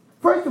way.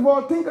 First of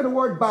all, think of the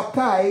word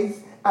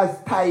baptized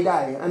as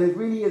tie-dye. And it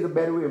really is a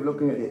better way of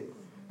looking at it.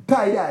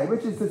 Tie-dye,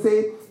 which is to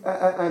say,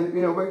 when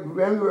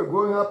we were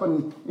growing up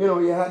and,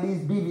 you had these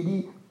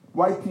BVD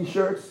white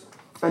T-shirts,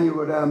 and you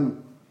would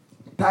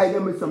tie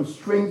them with some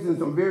strings in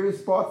some various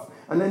spots,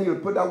 and then you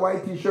would put that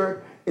white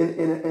T-shirt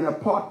in a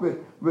pot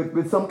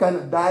with some kind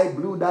of dye,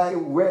 blue dye,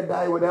 red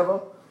dye,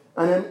 whatever.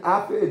 And then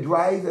after it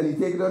dries, and you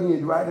take it out and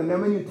you dry it, and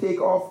then when you take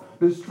off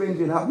the strings,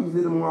 you'll have these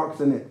little marks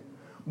in it.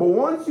 But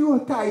once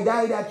you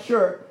tie-dye that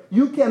shirt,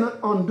 you cannot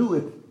undo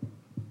it.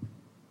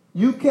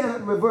 You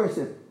cannot reverse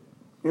it.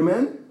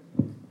 Amen?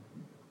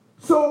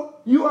 So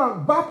you are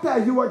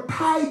baptized, you are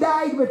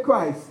tie-dyed with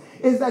Christ.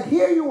 It's like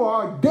here you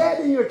are,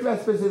 dead in your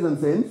trespasses and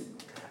sins,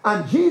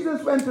 and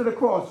Jesus went to the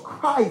cross.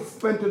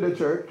 Christ went to the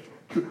church.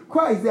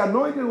 Christ, the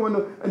anointed one,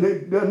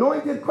 the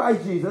anointed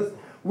Christ Jesus,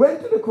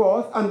 went to the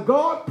cross, and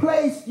God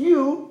placed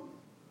you,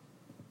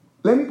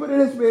 let me put it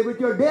this way, with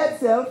your dead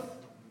self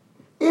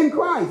in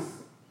Christ.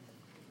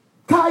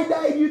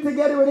 Tie-dyed you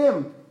together with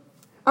him.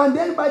 And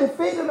then by the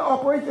faith of the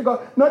operation of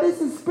God, now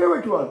this is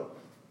spiritual.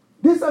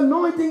 This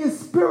anointing is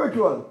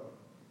spiritual.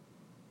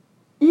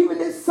 Even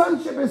this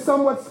sonship is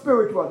somewhat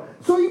spiritual.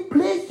 So he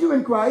placed you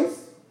in Christ,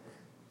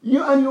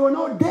 and you are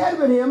now dead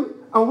with him.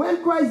 And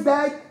when Christ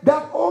died,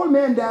 that old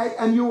man died,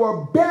 and you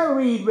were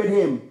buried with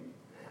him.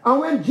 And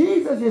when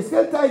Jesus, you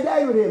still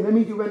tie-dyed with him. That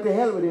means you went to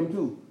hell with him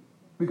too.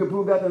 We can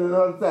prove that in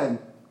another time.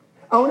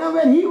 And then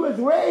when he was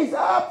raised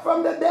up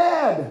from the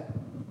dead,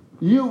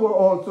 you were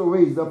also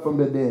raised up from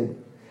the dead.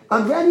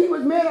 And when he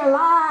was made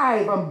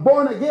alive and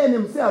born again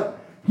himself,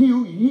 he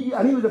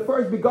was the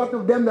first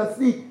begotten of them that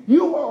sleep,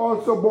 you were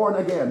also born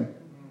again.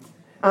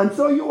 And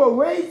so you were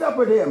raised up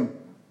with him.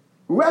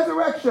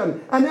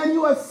 Resurrection. And then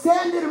you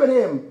ascended with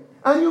him.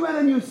 And you went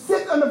and you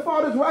sit on the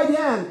Father's right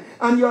hand.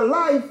 And your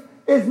life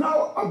is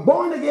now a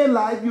born again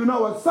life. You're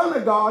now a son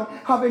of God,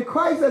 having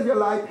Christ as your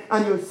life.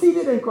 And you're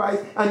seated in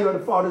Christ and you're at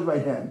the Father's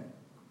right hand.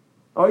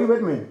 Are you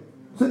with me?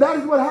 So that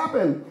is what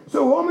happened.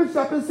 So Romans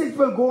chapter 6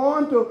 will go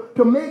on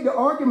to make the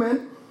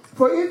argument.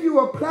 For if you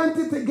were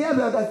planted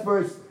together, that's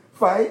verse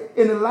 5,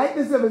 in the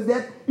likeness of his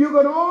death, you're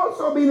going to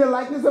also be in the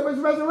likeness of his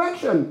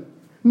resurrection.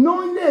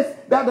 Knowing this,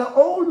 that the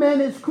old man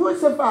is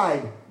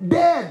crucified,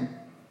 dead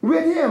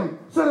with him,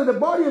 so that the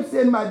body of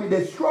sin might be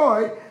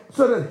destroyed,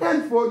 so that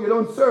henceforth you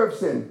don't serve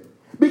sin.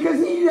 Because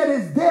he that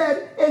is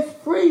dead is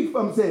free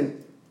from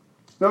sin.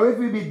 Now if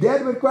we be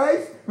dead with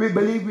Christ, we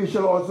believe we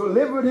shall also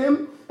live with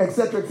him,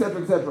 etc.,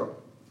 etc., etc.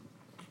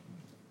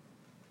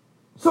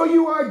 So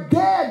you are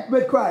dead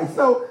with Christ.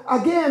 So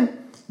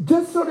again,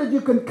 just so that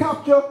you can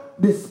capture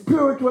the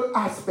spiritual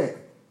aspect,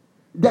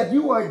 that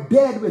you are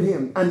dead with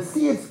him and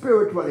see it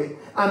spiritually,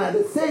 and at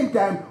the same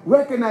time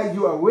recognize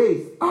you are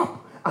raised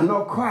up and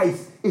now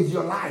Christ is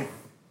your life.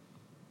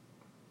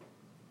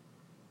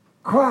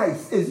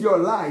 Christ is your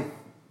life.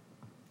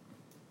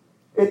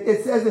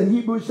 It says in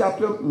Hebrews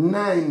chapter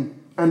 9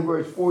 and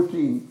verse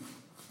 14,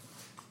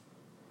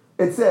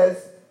 it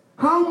says,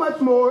 how much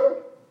more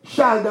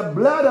shall the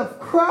blood of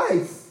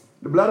Christ,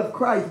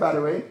 by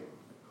the way,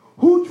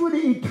 who through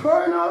the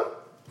eternal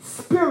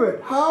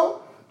Spirit,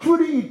 how? Through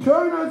the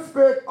eternal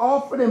Spirit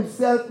offered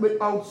himself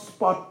without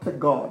spot to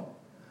God.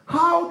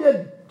 How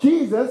did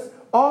Jesus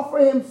offer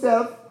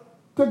himself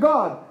to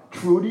God?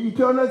 Through the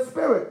eternal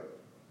Spirit.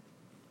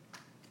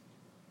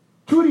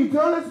 Through the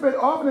eternal Spirit,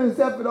 often and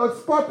self without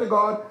spot to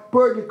God,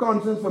 purge your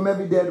conscience from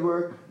every dead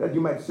work, that you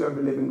might serve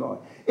the living God.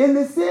 In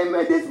the same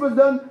way this was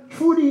done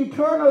through the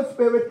eternal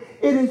Spirit,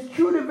 it is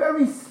through the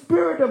very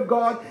Spirit of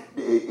God,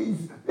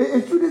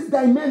 it's through this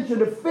dimension,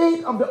 the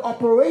faith of the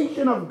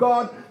operation of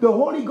God. The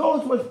Holy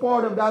Ghost was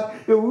part of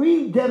that, the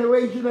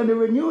regeneration and the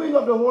renewing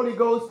of the Holy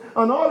Ghost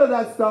and all of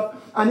that stuff.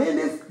 And in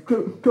this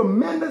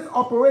tremendous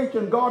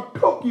operation, God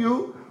took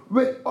you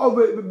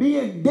with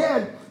being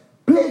dead,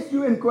 placed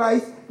you in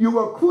Christ. You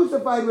were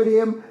crucified with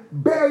him,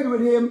 buried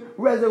with him,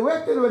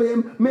 resurrected with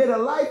him, made a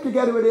life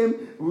together with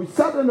him,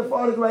 sat on the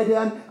Father's right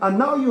hand, and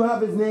now you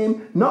have his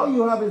name, now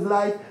you have his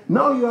life,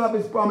 now you have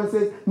his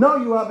promises, now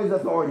you have his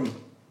authority.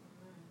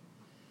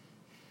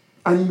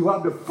 And you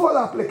have the full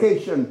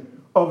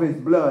application of his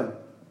blood,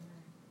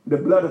 the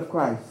blood of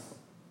Christ.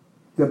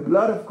 The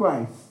blood of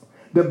Christ.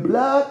 The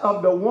blood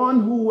of the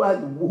one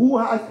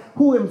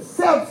who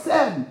himself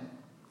said,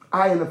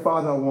 I and the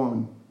Father are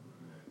one.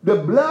 The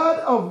blood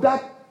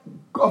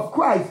of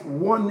Christ,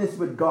 oneness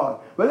with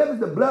God. Well, it was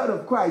the blood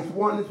of Christ,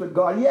 oneness with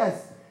God.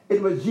 Yes,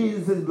 it was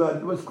Jesus' blood.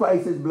 It was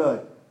Christ's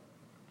blood.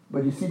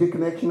 But you see the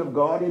connection of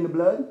God in the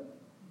blood?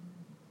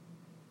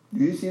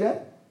 Do you see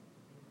that?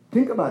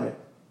 Think about it.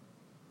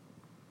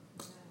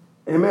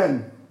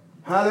 Amen.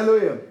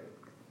 Hallelujah.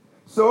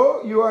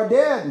 So you are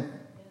dead.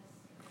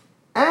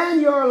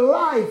 And your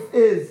life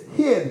is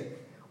hid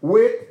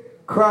with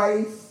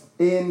Christ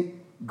in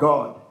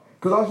God.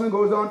 Colossians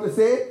goes on to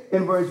say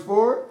in verse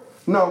 4,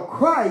 now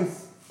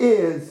Christ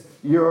is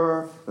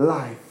your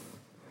life.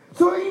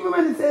 So even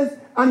when it says,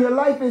 and your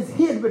life is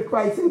hid with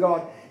Christ in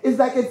God, it's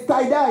like it's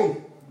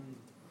tie-dyed.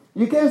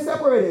 You can't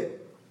separate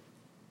it.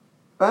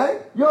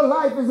 Right? Your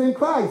life is in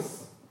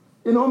Christ.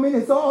 You know what I mean?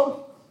 It's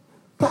all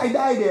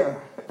tie-dye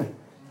there.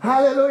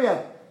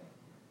 Hallelujah.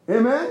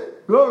 Amen?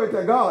 Glory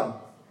to God.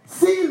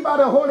 Sealed by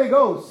the Holy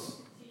Ghost.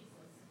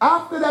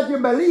 After that you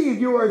believe,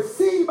 you are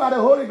sealed by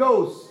the Holy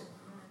Ghost.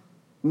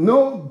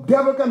 No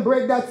devil can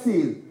break that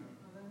seal.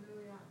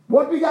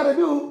 What we got to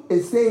do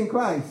is stay in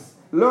Christ.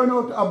 Learn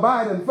how to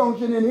abide and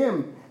function in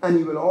him. And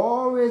he will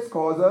always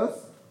cause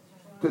us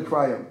to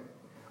triumph.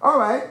 All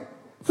right.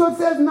 So it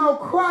says, now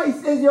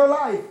Christ is your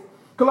life.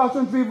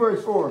 Colossians 3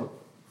 verse 4.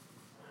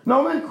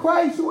 Now when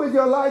Christ who is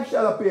your life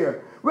shall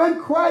appear.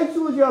 When Christ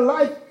who is your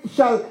life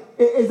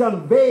is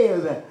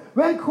unveiled.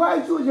 When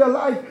Christ who is your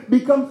life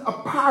becomes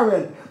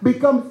apparent,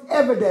 becomes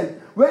evident.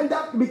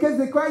 Because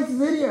the Christ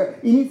is in here,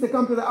 he needs to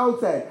come to the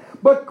outside.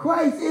 But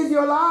Christ is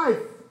your life.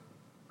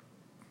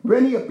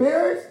 When he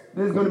appears,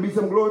 there's going to be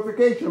some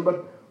glorification,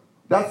 but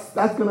that's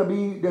going to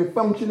be the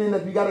functioning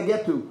that we got to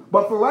get to.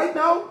 But for right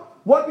now,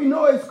 what we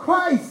know is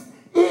Christ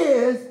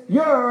is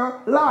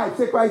your life.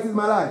 Say, Christ is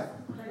my life.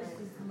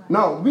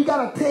 Now, we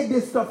got to take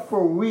this stuff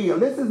for real.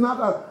 This is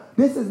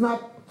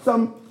not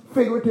some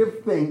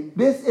figurative thing.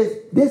 This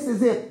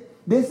is it.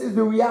 This is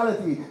the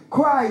reality.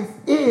 Christ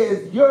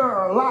is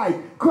your life.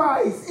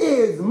 Christ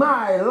is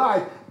my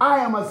life. I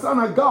am a son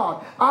of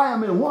God. I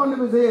am in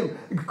oneness with him.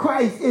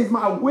 Christ is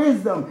my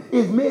wisdom.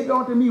 Is made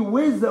unto me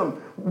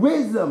wisdom,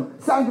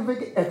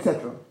 sanctification,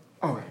 etc.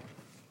 All right.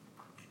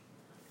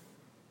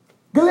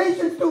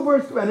 Galatians 2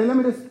 verse 20. Let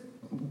me just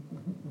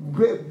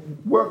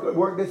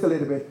work this a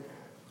little bit.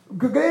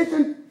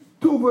 Galatians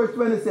 2 verse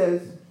 20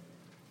 says,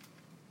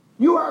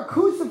 you are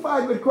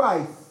crucified with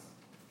Christ.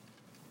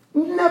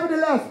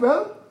 Nevertheless,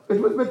 well,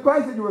 it was with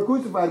Christ that you were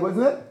crucified,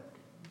 wasn't it?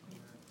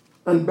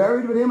 And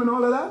buried with him and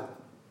all of that.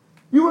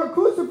 You were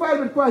crucified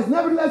with Christ.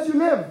 Nevertheless, you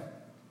live.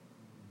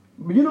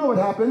 But you know what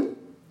happened.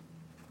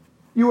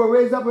 You were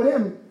raised up with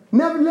him.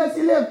 Nevertheless,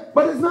 you live.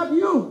 But it's not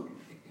you.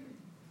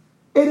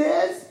 It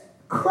is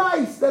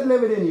Christ that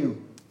liveth in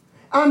you.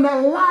 And the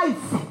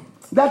life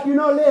that you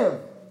now live,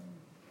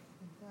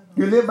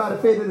 you live by the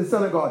faith of the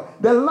Son of God.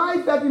 The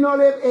life that you now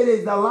live, it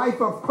is the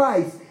life of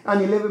Christ. And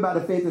you live it by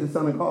the faith of the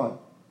Son of God.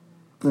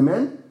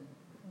 Amen?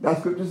 That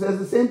scripture says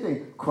the same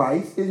thing.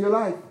 Christ is your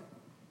life.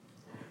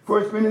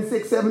 1 Corinthians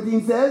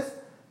 6:17 says,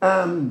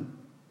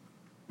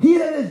 he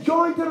that is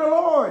joined to the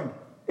Lord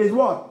is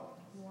what?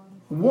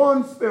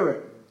 One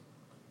spirit.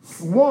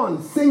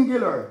 One,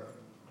 singular.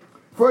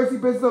 First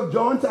Epistle of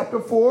John chapter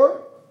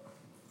 4.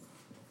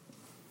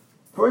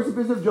 First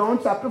Epistle of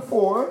John chapter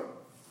 4.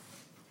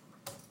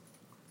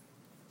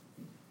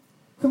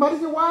 Somebody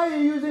said, why are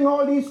you using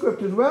all these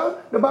scriptures?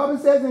 Well, the Bible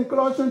says in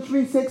Colossians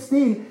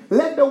 3:16,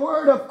 let the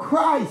word of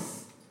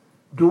Christ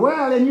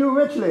dwell in you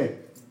richly.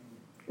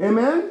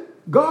 Amen?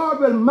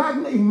 God will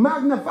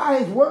magnify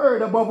his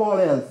word above all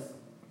else.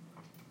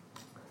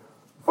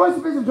 First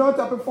Epistle of John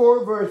chapter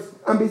 4 verse,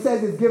 and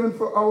besides it's given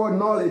for our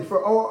knowledge,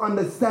 for our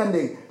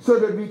understanding, so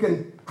that we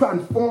can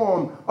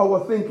transform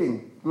our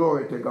thinking.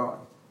 Glory to God.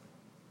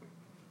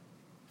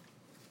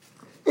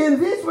 In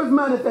this was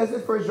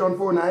manifested, 1 John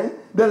 4:9,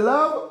 the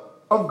love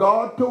of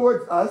God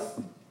towards us,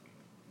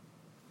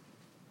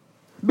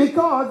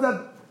 because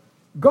that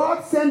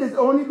God sent his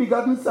only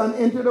begotten Son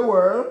into the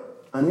world,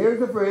 and here's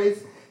the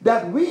phrase,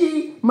 that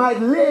we might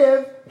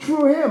live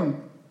through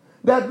him.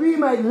 That we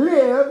might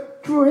live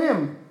through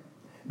him.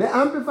 The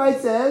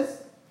Amplified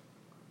says,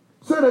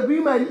 so that we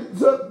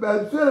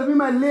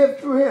might live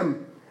through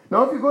him.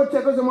 Now, if you go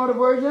check out some other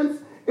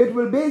versions, it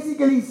will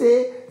basically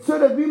say, so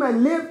that we might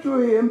live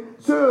through him,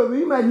 so that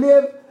we might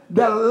live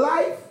the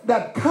life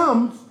that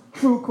comes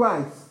through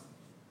Christ,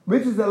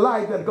 which is the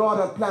life that God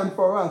had planned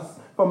for us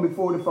from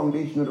before the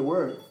foundation of the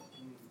world.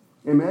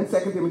 Amen.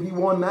 2 Timothy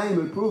 1:9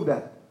 will prove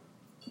that.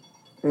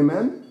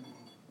 Amen.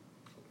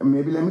 And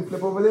maybe let me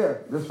flip over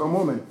there just for a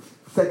moment.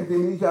 2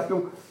 Timothy chapter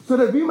 1. So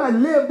that we might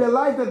live the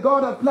life that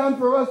God had planned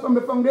for us from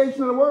the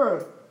foundation of the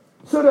world.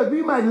 So that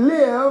we might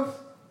live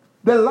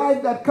the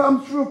life that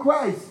comes through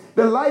Christ.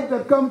 The life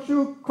that comes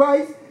through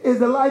Christ is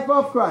the life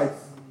of Christ.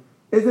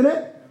 Isn't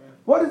it?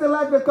 What is the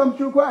life that comes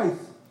through Christ?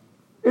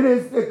 It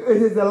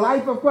is the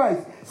life of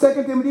Christ.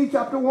 2 Timothy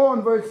chapter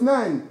 1 verse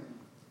 9.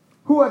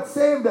 Who had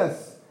saved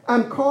us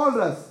and called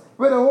us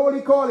with a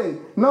holy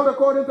calling, not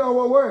according to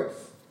our works,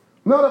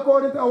 not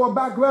according to our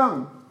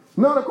background,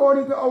 not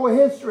according to our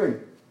history,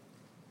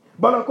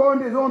 but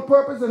according to his own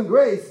purpose and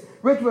grace,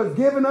 which was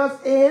given us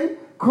in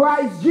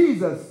Christ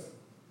Jesus.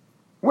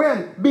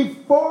 When?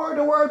 Before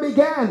the world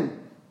began.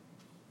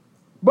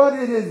 But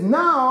it is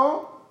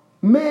now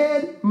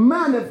made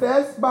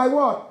manifest by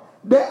what?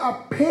 The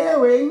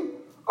appearing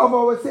of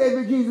our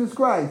Savior Jesus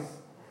Christ.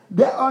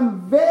 The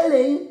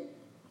unveiling,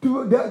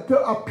 to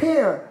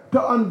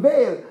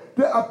unveil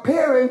the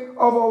appearing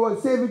of our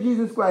Savior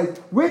Jesus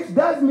Christ, which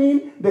does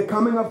mean the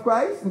coming of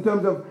Christ in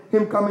terms of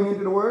him coming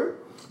into the world.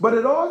 But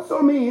it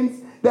also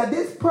means that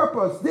this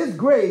purpose, this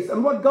grace,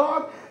 and what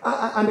God,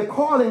 and the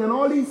calling, and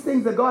all these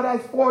things that God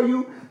has for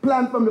you,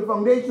 planned from the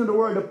foundation of the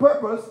world, the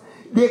purpose,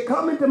 they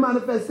come into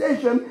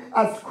manifestation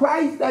as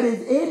Christ that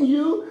is in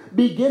you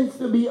begins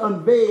to be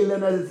unveiled,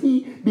 and as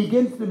he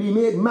begins to be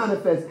made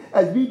manifest,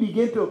 as we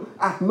begin to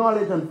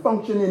acknowledge and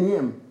function in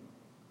him.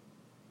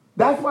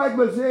 That's why it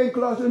will say in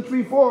Colossians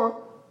 3:4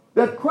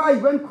 that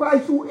Christ, when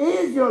Christ who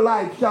is your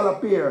life shall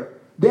appear,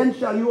 then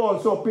shall you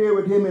also appear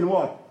with him in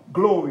what?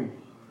 Glory.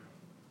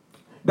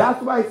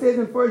 That's why it says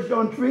in 1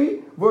 John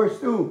 3 verse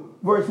 2,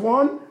 verse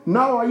 1,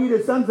 now are ye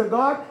the sons of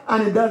God,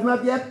 and it does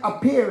not yet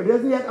appear, it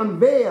doesn't yet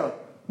unveil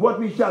what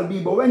we shall be.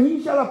 But when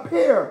he shall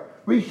appear,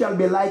 we shall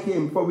be like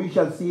him, for we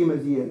shall see him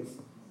as he is.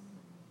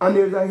 And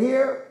there's a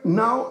here,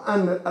 now,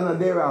 and a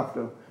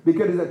thereafter.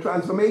 Because it's a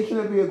transformation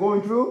that we are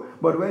going through.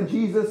 But when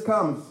Jesus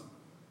comes,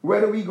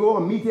 whether we go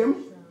and meet him,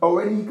 or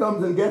when he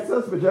comes and gets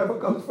us, whichever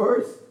comes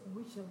first.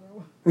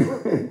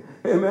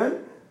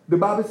 Amen. The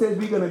Bible says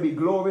we're going to be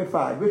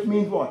glorified. Which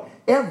means what?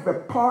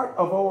 Every part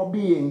of our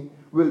being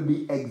will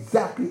be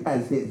exactly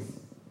as his.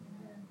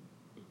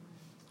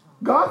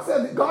 God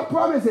said, God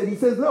promised it. He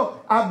says,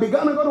 look, I've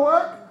begun to go to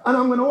work, and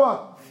I'm going to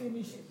what?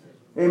 Finish it.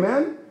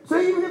 Amen.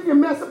 So even if you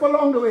mess up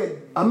along the way,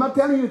 I'm not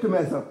telling you to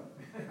mess up.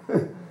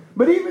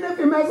 But even if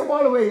you mess up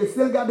all the way, you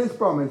still got this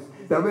promise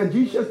that when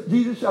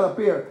Jesus shall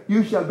appear,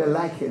 you shall be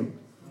like him.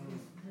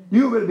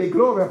 You will be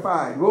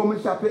glorified.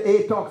 Romans chapter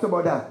 8 talks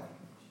about that.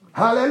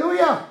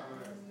 Hallelujah.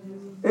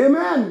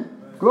 Amen.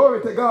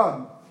 Glory to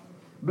God.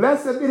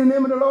 Blessed be the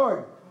name of the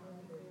Lord.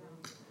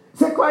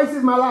 Say, Christ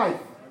is my life.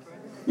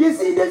 You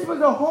see, this was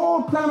the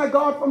whole plan of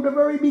God from the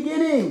very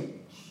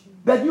beginning.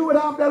 That you would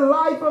have the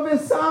life of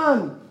his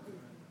son.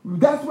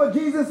 That's what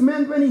Jesus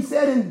meant when he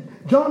said in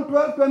John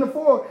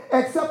 12:24,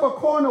 except a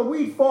corn of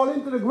wheat fall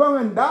into the ground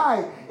and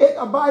die, it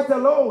abides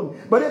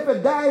alone. But if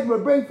it dies, it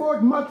will bring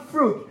forth much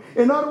fruit.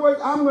 In other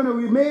words, I'm going to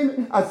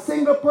remain a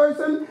single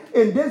person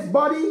in this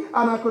body,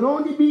 and I can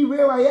only be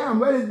where I am,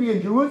 whether it be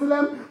in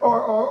Jerusalem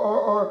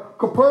or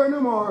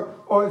Capernaum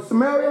or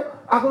Samaria.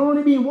 I can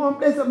only be in one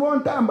place at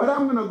one time, but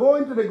I'm going to go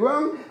into the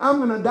ground, I'm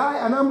going to die,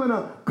 and I'm going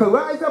to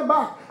rise up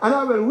back, and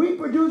I will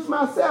reproduce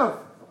myself,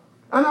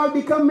 and I'll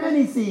become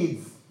many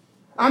seeds.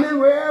 And then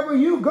wherever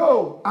you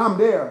go, I'm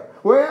there.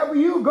 Wherever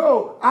you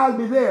go, I'll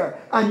be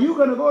there. And you're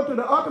going to go to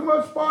the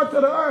uttermost parts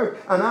of the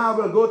earth, and I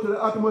will go to the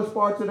uttermost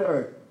parts of the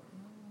earth.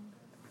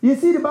 You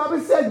see, the Bible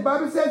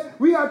says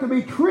we are to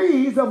be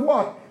trees of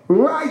what?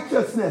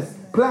 Righteousness,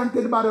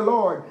 planted by the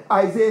Lord.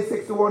 Isaiah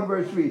 61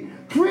 verse 3.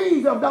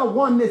 Trees of that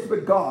oneness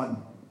with God.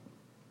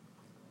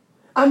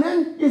 And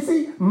then, you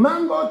see,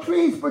 mango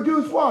trees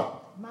produce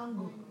what?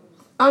 Mango.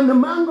 And the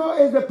mango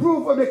is the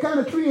proof of the kind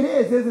of tree it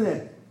is, isn't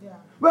it?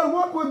 Well,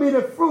 what would be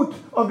the fruit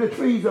of the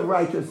trees of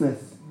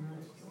righteousness?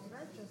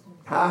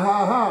 Ha,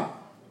 ha, ha.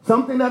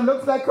 Something that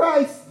looks like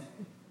Christ.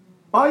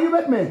 Are you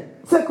with me?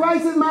 Say,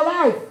 Christ is my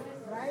life.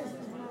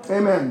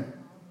 Amen.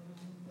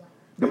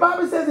 The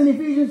Bible says in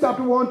Ephesians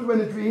chapter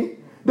 1:23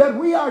 that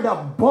we are the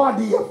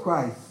body of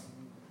Christ.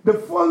 The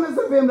fullness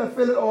of him that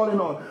filleth all in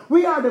all.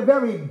 We are the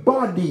very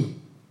body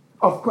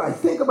of Christ.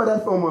 Think about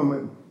that for a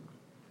moment.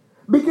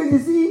 Because you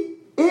see,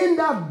 in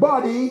that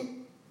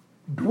body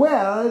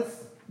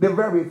dwells the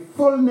very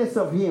fullness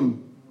of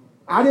him.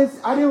 I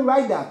didn't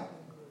write that.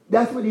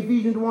 That's what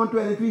Ephesians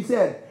 1:23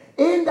 said.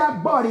 In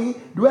that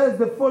body dwells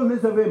the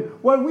fullness of him.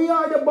 Well, we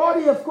are the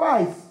body of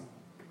Christ.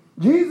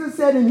 Jesus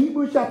said in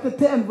Hebrews chapter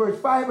 10, verse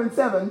 5 and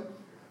 7,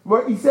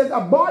 where he says,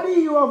 a body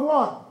you have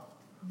what?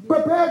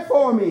 Prepared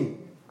for me.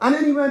 And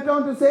then he went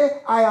on to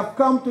say, I have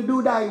come to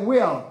do thy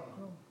will.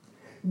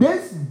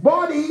 This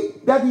body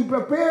that he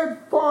prepared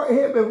for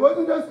him, it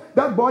wasn't just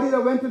that body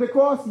that went to the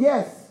cross,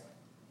 yes.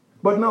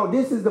 But now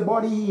this is the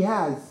body he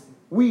has.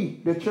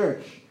 We, the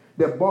church,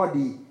 the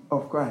body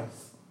of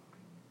Christ.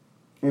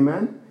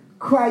 Amen?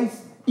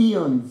 Christ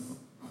eons.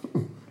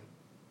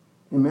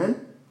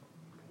 Amen?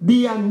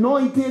 The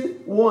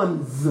anointed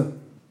ones.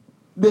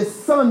 The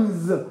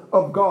sons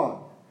of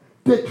God.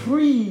 The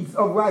trees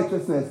of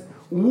righteousness.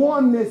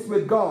 Oneness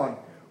with God.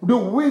 The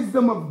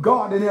wisdom of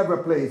God in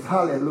every place.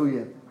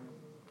 Hallelujah.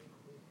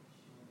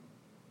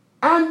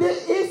 And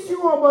the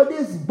issue about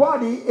this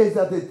body is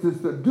that it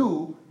is to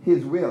do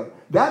his will.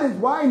 That is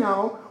why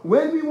now,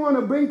 when we want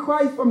to bring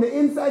Christ from the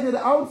inside to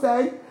the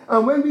outside,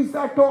 and when we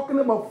start talking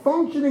about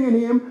functioning in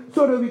him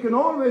so that we can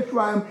always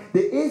triumph,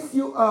 the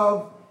issue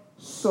of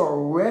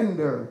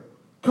surrender,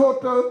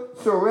 total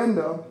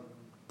surrender,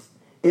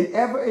 in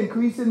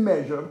ever-increasing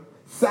measure,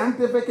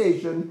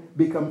 sanctification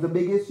becomes a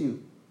big issue.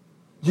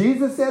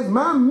 Jesus says,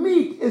 my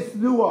meat is to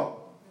do what?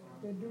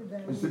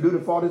 It's to do the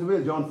Father's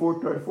will, John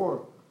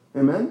 4:34.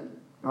 Amen?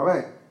 All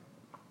right.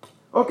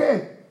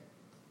 Okay.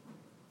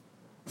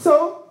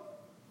 So,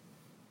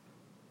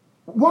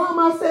 why am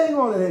I saying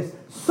all of this?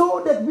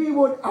 So that we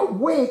would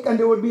awake and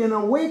there would be an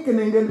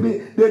awakening.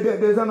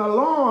 There's an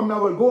alarm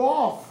that would go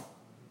off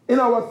in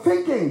our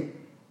thinking.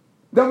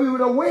 That we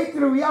would awake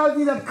to the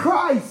reality that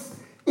Christ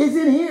is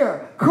in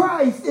here.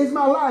 Christ is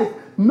my life.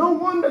 No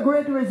wonder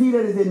greater is he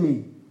that is in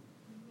me.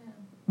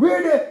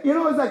 We're the,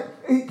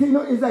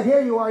 it's like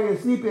here you are, you're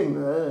sleeping.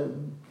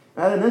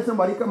 And then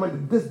somebody come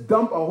and just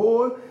dump a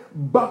whole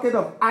bucket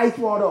of ice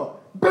water.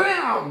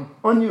 Bam!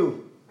 On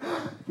you.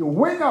 You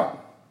wake up.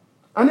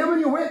 And then when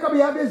you wake up,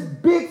 you have this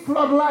big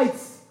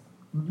floodlights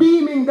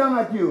beaming down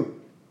at you.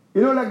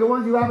 You know, like the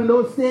ones you have in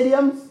those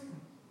stadiums?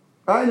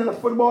 Right, in a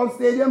football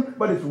stadium?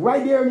 But it's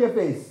right there in your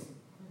face.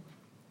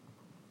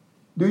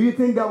 Do you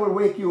think that will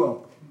wake you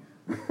up?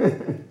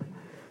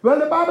 Well,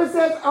 the Bible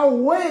says,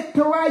 awake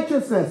to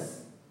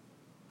righteousness.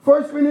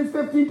 1 Corinthians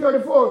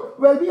 15:34.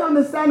 Well, we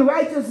understand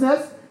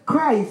righteousness.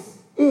 Christ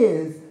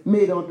is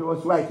made unto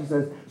us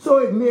righteousness. So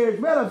it may as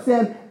well have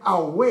said,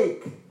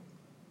 awake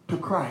to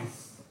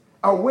Christ.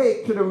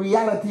 Awake to the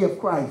reality of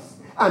Christ.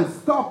 And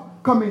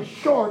stop coming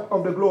short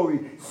of the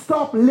glory.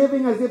 Stop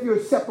living as if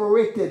you're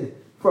separated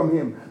from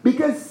him.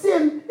 Because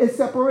sin is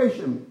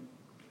separation.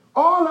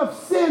 All have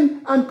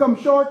sinned and come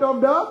short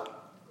of the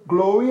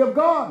glory of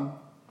God.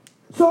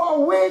 So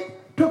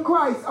awake to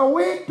Christ.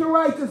 Awake to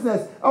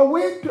righteousness.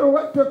 Awake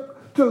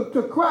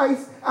to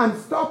Christ and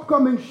stop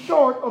coming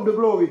short of the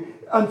glory.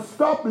 And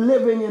stop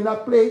living in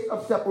that place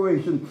of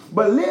separation.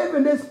 But live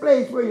in this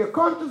place where your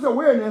conscious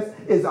awareness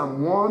is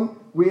I'm one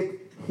with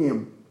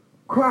him.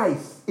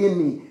 Christ in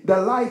me. The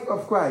life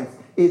of Christ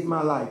is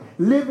my life.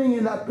 Living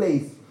in that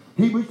place.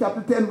 Hebrews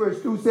chapter 10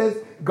 verse 2 says,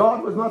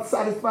 God was not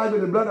satisfied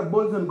with the blood of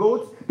bulls and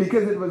goats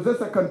because it was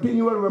just a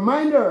continual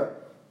reminder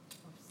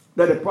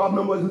that the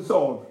problem wasn't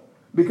solved.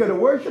 Because the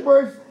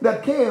worshippers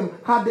that came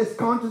had this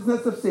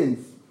consciousness of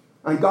sins.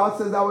 And God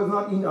says that was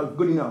not enough,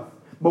 good enough.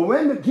 But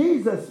when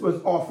Jesus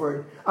was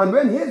offered, and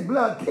when his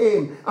blood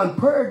came and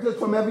purged us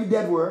from every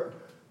dead work,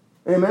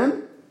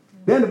 amen,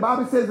 then the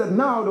Bible says that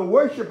now the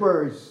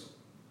worshippers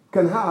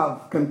can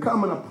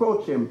come and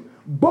approach him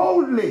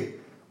boldly,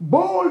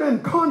 bold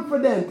and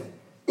confident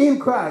in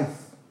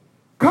Christ,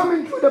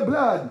 coming through the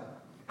blood,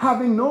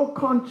 having no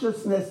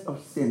consciousness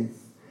of sins,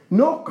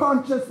 no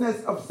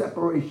consciousness of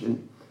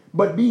separation,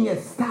 but being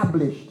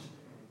established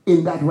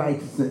in that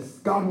righteousness.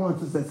 God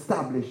wants us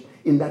established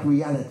in that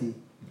reality.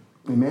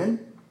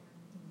 Amen?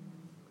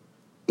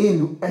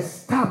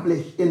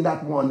 Established in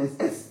that oneness,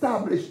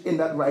 established in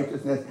that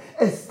righteousness,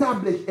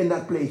 established in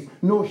that place.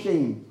 No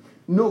shame,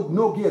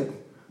 no guilt,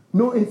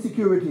 no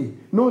insecurity,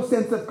 no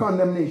sense of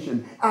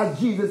condemnation. As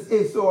Jesus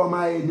is, so am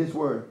I in this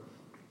world.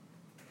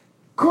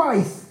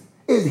 Christ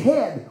is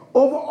head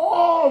over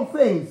all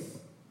things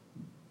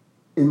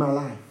in my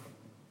life,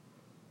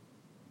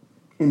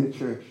 in the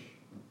church.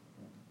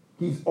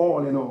 He's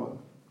all in all.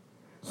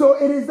 So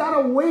it is that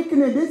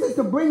awakening. This is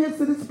to bring us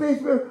to this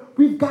place where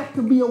we've got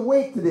to be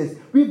awake to this.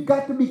 We've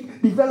got to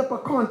develop a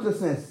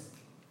consciousness.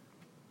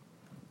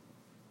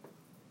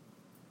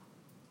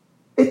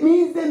 It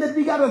means then that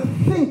we got to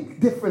think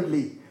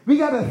differently. We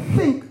got to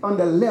think on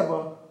the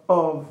level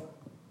of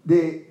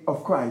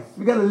Christ.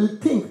 We got to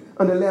think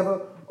on the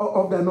level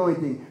of the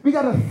anointing. We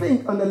got to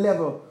think on the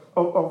level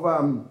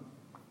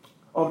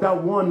of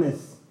that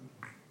oneness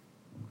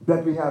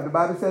that we have. The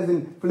Bible says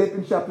in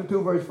Philippians chapter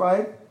 2 verse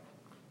 5.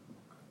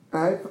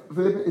 All right,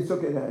 Philippians, it's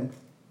okay, Dad.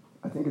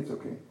 I think it's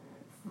okay.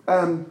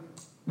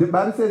 The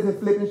Bible says in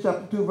Philippians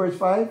chapter 2 verse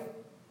 5,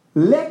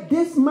 let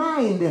this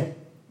mind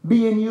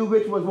be in you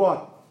which was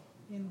what?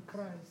 In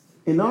Christ.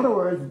 In other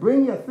words,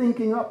 bring your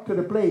thinking up to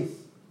the place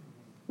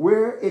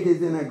where it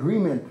is in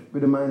agreement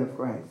with the mind of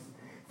Christ.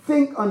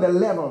 Think on the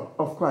level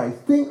of Christ.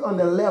 Think on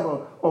the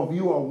level of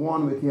you are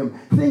one with him.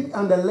 Think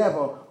on the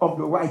level of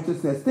the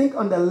righteousness. Think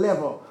on the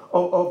level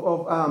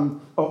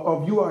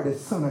of you are the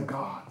Son of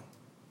God.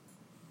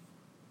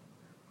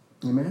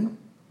 Amen.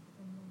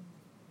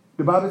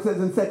 The Bible says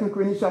in 2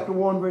 Corinthians chapter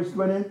 1 verse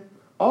 20,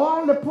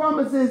 All the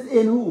promises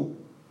in who?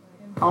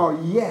 Are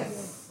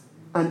yes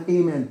and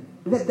amen.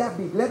 Let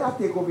that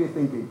take over your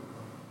thinking.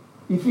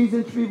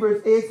 Ephesians 3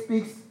 verse 8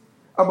 speaks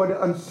about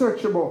the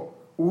unsearchable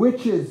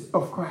riches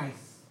of Christ.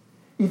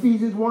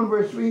 Ephesians 1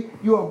 verse 3,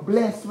 you are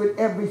blessed with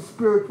every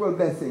spiritual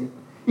blessing.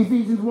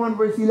 Ephesians 1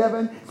 verse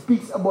 11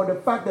 speaks about the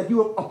fact that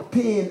you have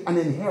obtained an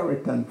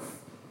inheritance.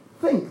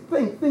 Think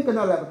on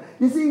that level.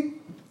 You see,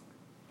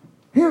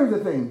 here's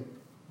the thing.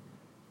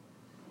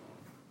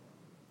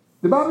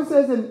 The Bible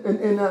says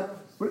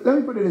let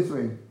me put it this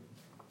way.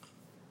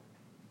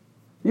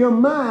 Your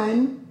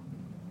mind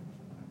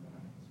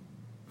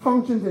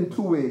functions in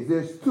two ways.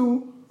 There's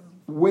two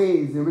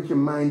ways in which your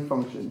mind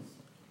functions.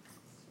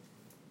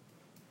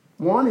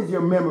 One is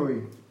your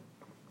memory,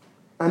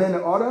 and then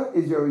the other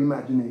is your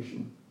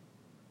imagination.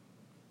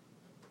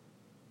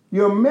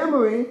 Your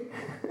memory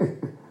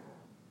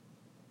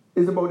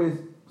is about the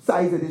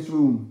size of this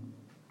room,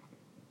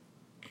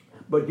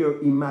 but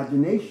your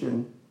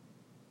imagination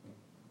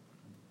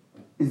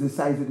is the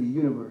size of the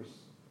universe.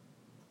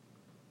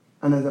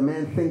 And as a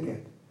man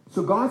thinketh.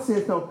 So God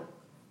says, now,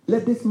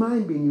 let this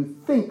mind be in you.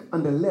 Think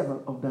on the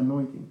level of the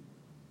anointing.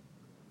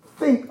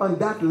 Think on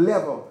that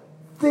level.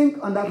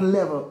 Think on that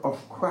level of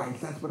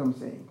Christ. That's what I'm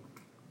saying.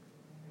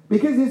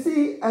 Because you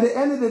see, at the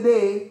end of the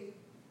day,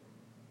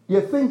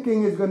 your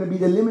thinking is going to be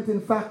the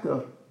limiting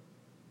factor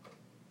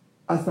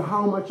as to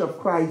how much of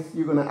Christ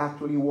you're going to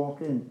actually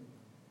walk in.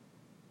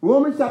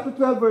 Romans chapter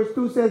 12 verse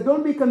 2 says,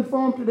 don't be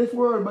conformed to this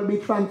world, but be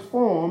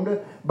transformed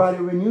by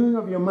the renewing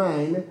of your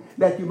mind,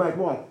 that you might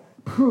what?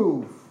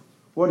 Prove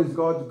what is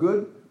God's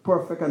good,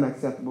 perfect, and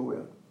acceptable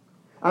will.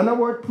 And the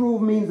word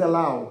prove means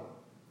allow.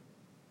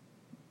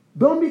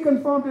 Don't be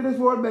conformed to this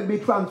world, but be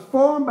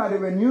transformed by the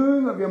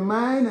renewing of your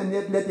mind, and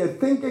yet let your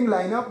thinking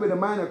line up with the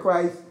mind of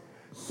Christ,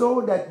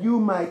 so that you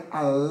might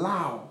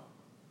allow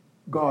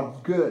God's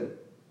good,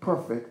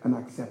 perfect, and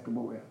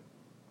acceptable will.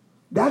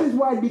 That is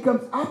why it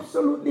becomes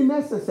absolutely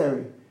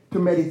necessary to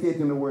meditate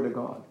in the Word of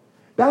God.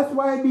 That's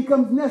why it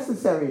becomes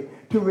necessary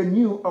to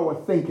renew our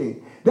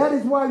thinking. That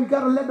is why we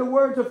got to let the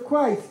words of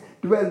Christ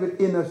dwell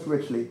within us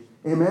richly.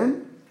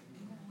 Amen?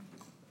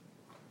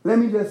 Let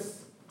me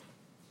just,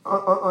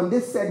 on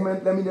this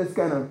segment, let me just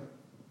kind of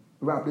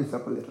wrap this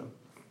up a little.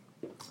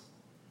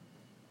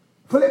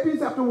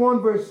 Philippians chapter 1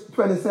 verse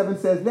 27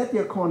 says, let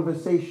your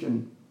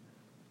conversation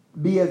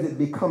be as it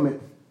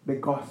becometh the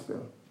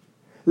gospel.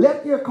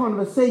 Let your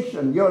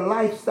conversation, your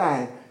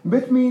lifestyle,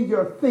 which means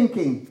your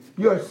thinking,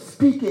 your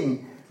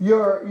speaking,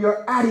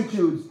 your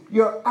attitudes,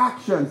 your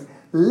actions,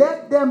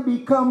 let them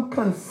become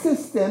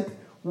consistent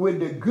with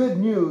the good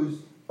news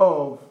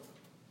of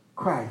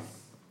Christ.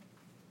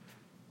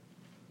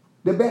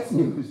 The best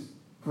news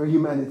for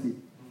humanity.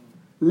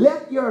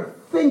 Let your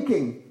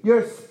thinking,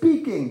 your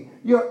speaking,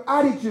 your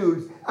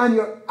attitudes, and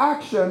your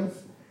actions,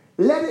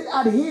 let it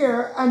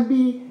adhere and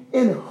be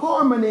in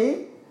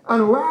harmony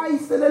and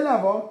rise to the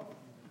level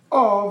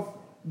of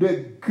the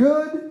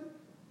good,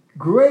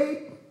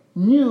 great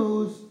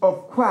news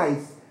of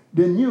Christ,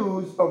 the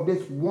news of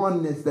this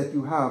oneness that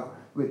you have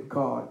with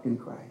God in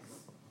Christ.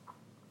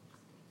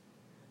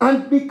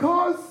 And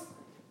because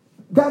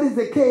that is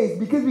the case,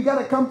 because we got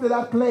to come to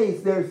that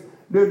place, there's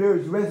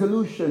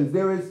resolutions,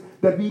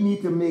 that we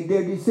need to make,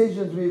 there are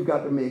decisions we've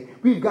got to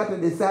make. We've got to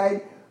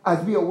decide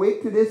as we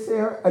awake to this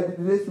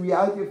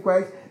reality of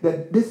Christ,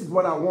 that this is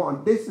what I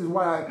want. This is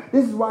why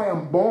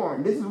I'm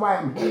born. This is why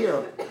I'm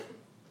here.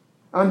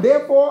 And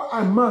therefore,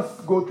 I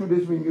must go through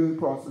this renewing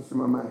process in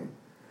my mind.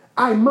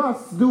 I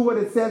must do what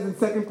it says in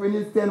 2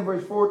 Corinthians 10,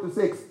 verse 4 to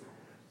 6,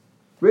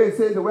 where it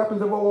says, the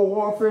weapons of our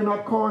warfare are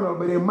not carnal,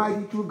 but they're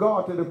mighty through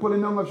God to the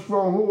pulling down of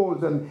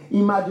strongholds and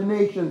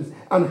imaginations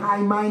and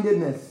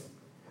high-mindedness,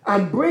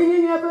 and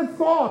bringing every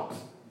thought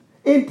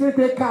into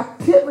the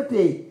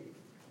captivity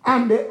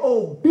and the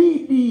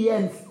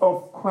obedience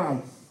of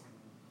Christ.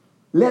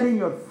 Letting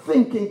your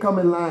thinking come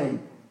in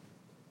line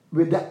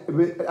with that,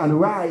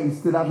 and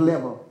rise to that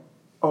level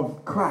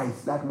of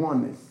Christ, that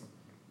oneness.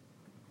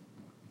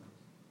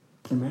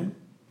 Amen.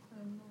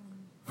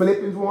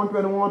 Philippians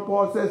 1:21,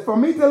 Paul says, for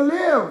me to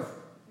live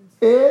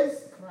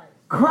is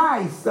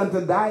Christ, and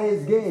to die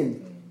is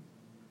gain.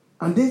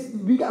 And this,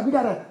 we got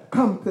to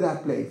come to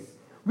that place.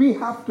 We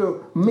have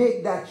to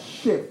make that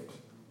shift.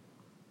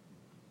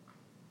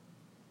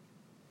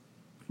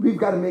 We've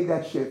got to make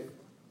that shift.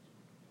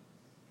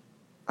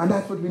 And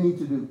that's what we need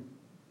to do.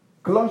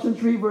 Colossians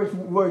 3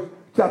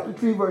 chapter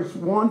 3 verse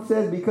 1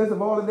 says, because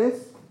of all of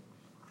this,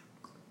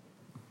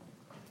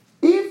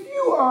 if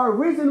you are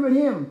risen with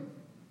him,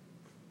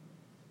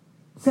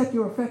 set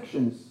your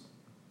affections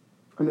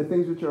on the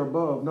things which are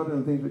above, not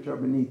on the things which are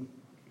beneath.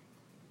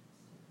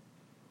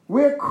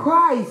 Where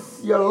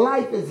Christ, your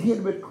life is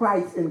hid with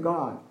Christ in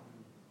God.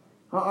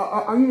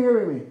 Are you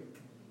hearing me?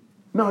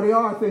 Now, there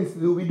are things to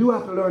do. We do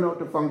have to learn how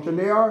to function.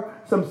 There are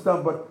some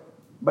stuff,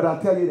 but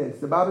I'll tell you this.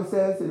 The Bible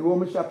says in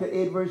Romans chapter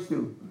 8, verse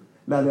 2,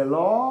 that the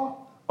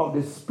law of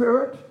the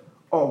Spirit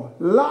of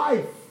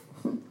life,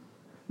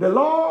 the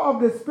law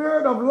of the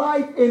Spirit of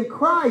life in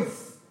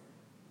Christ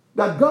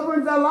that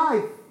governs our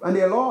life, and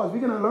their laws, we're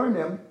going to learn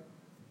them,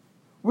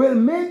 will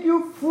make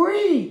you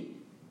free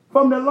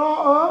from the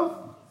law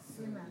of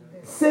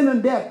sin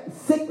and death.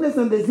 Sickness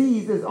and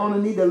disease is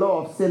underneath the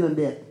law of sin and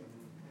death.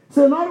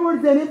 So in other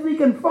words, then if we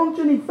can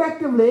function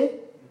effectively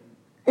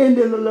in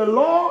the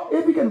law,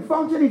 if we can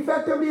function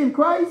effectively in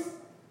Christ,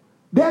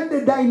 then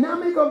the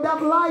dynamic of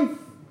that life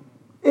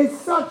is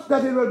such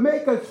that it will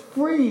make us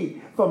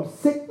free from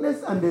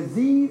sickness and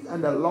disease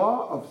and the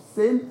law of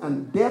sin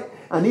and death.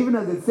 And even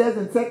as it says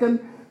in 2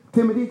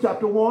 Timothy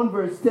chapter 1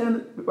 verse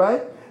 10,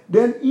 right?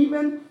 Then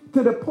even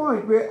to the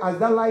point where as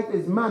that life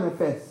is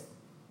manifest,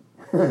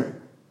 the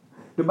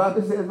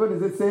Bible says, what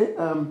does it say?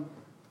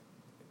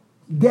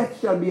 Death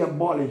shall be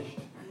abolished.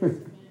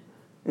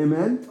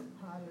 Amen?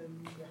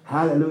 Hallelujah.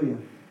 Hallelujah.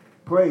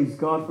 Praise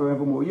God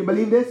forevermore. You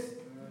believe this?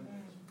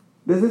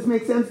 Does this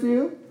make sense to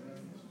you?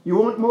 You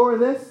want more of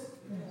this?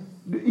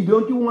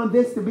 Don't you want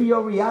this to be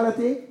your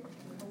reality?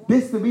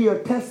 This to be your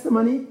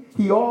testimony?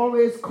 He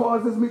always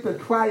causes me to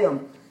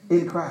triumph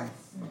in Christ.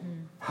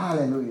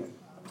 Hallelujah.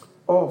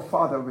 Oh,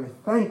 Father, we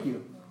thank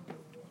you.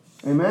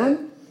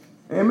 Amen?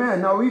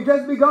 Amen. Now we've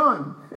just begun.